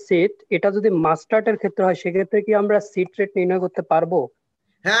 1000 সিট, এটা যদি মাস্টার্টের ক্ষেত্রে হয় সেক্ষেত্রে কি আমরা সিট রেট নির্ণয় করতে পারবো?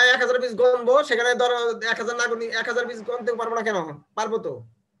 হ্যাঁ, 1000 পিস গণবো, সেখানে ধরো 1000 না গুনি 1000 পিস গণতে পারবো না কেন? পারবো তো।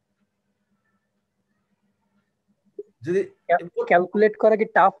 যদি ক্যালকুলেট করা কি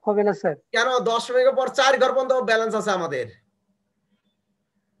টাফ হবে না স্যার? কেন, 10 মিনিটের পর 4 ঘর পর্যন্ত ব্যালেন্স আছে আমাদের।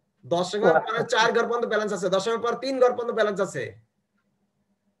 10 ঘর পরে 4 ঘর পর্যন্ত ব্যালেন্স আছে, 10 পর 3 ঘর পর্যন্ত ব্যালেন্স আছে।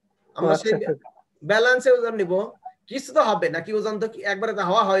 আমরা সেই ব্যালেন্সে ওজন নিব, কিছু তো হবে না কি, ওজন তো একবারে তো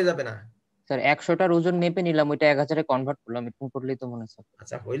হওয়া হয়ে যাবে না স্যার। 100টার ওজন মেপে নিলাম, ওইটা 1000 এ কনভার্ট করলাম, এরকম করলেই তো মনে হয়।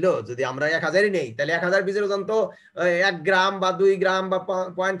 আচ্ছা হইলো, যদি আমরা 1000ই নেই তাহলে 1000 বীজের ওজন তো 1 গ্রাম বা 2 গ্রাম বা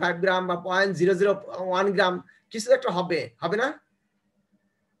 0.5 গ্রাম বা 0.001 গ্রাম কিছু একটা হবে, হবে না?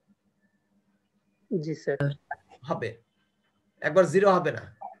 জি স্যার, হবে। একবার 0 হবে না,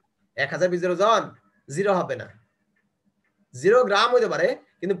 1000 বীজের ওজন 0 হবে না। 0 গ্রাম হইতে পারে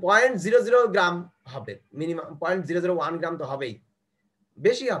কিন্তু 0.00 গ্রাম হবে, মিনিমাম 0.001 গ্রাম তো হবেই,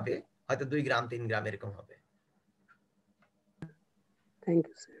 বেশি হবে হয়তো 2 গ্রাম 3 গ্রাম এরকম হবে। Thank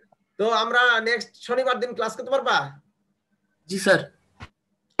you sir. তো আমরা নেক্সট শনিবার দিন ক্লাস করতে পারবা? জি স্যার।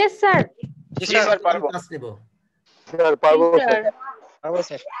 Yes sir. জি স্যার, পারবো ক্লাস নেব স্যার, পারবো স্যার, পারবো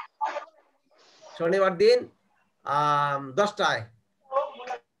স্যার। শনিবার দিন 10টায়।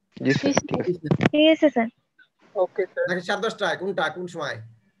 জি স্যার, ঠিক আছে। ঠিক আছে স্যার। Okay sir. নাকি 10:30টায়, কোনটা কোন সময়?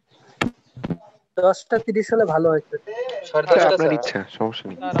 10:30 হলে ভালো হয় স্যার। স্যার আপনার ইচ্ছা, সমস্যা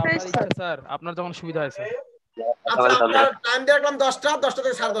নেই। স্যার আপনার ইচ্ছা স্যার, আপনার যখন সুবিধা হয় স্যার। আচ্ছা, আমরা টাইম দেখলাম 10টা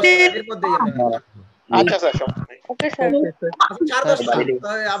থেকে 10:30 এর মধ্যেই আমরা। আচ্ছা স্যার, সমস্যা নেই। Okay sir. 10:30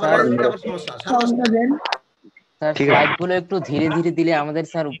 আবার সমস্যা 10:30। স্যার স্লাইডগুলো একটু ধীরে ধীরে দিলে আমাদের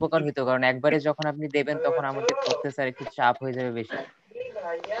স্যার উপকার হতো, কারণ একবারে যখন আপনি দেবেন তখন আমাদের পড়তে স্যার একটু চাপ হয়ে যাবে বেশি।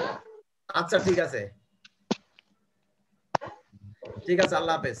 আচ্ছা ঠিক আছে, ঠিক আছে,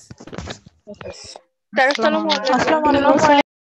 আল্লাহ হাফেজ। আসসালামু আলাইকুম।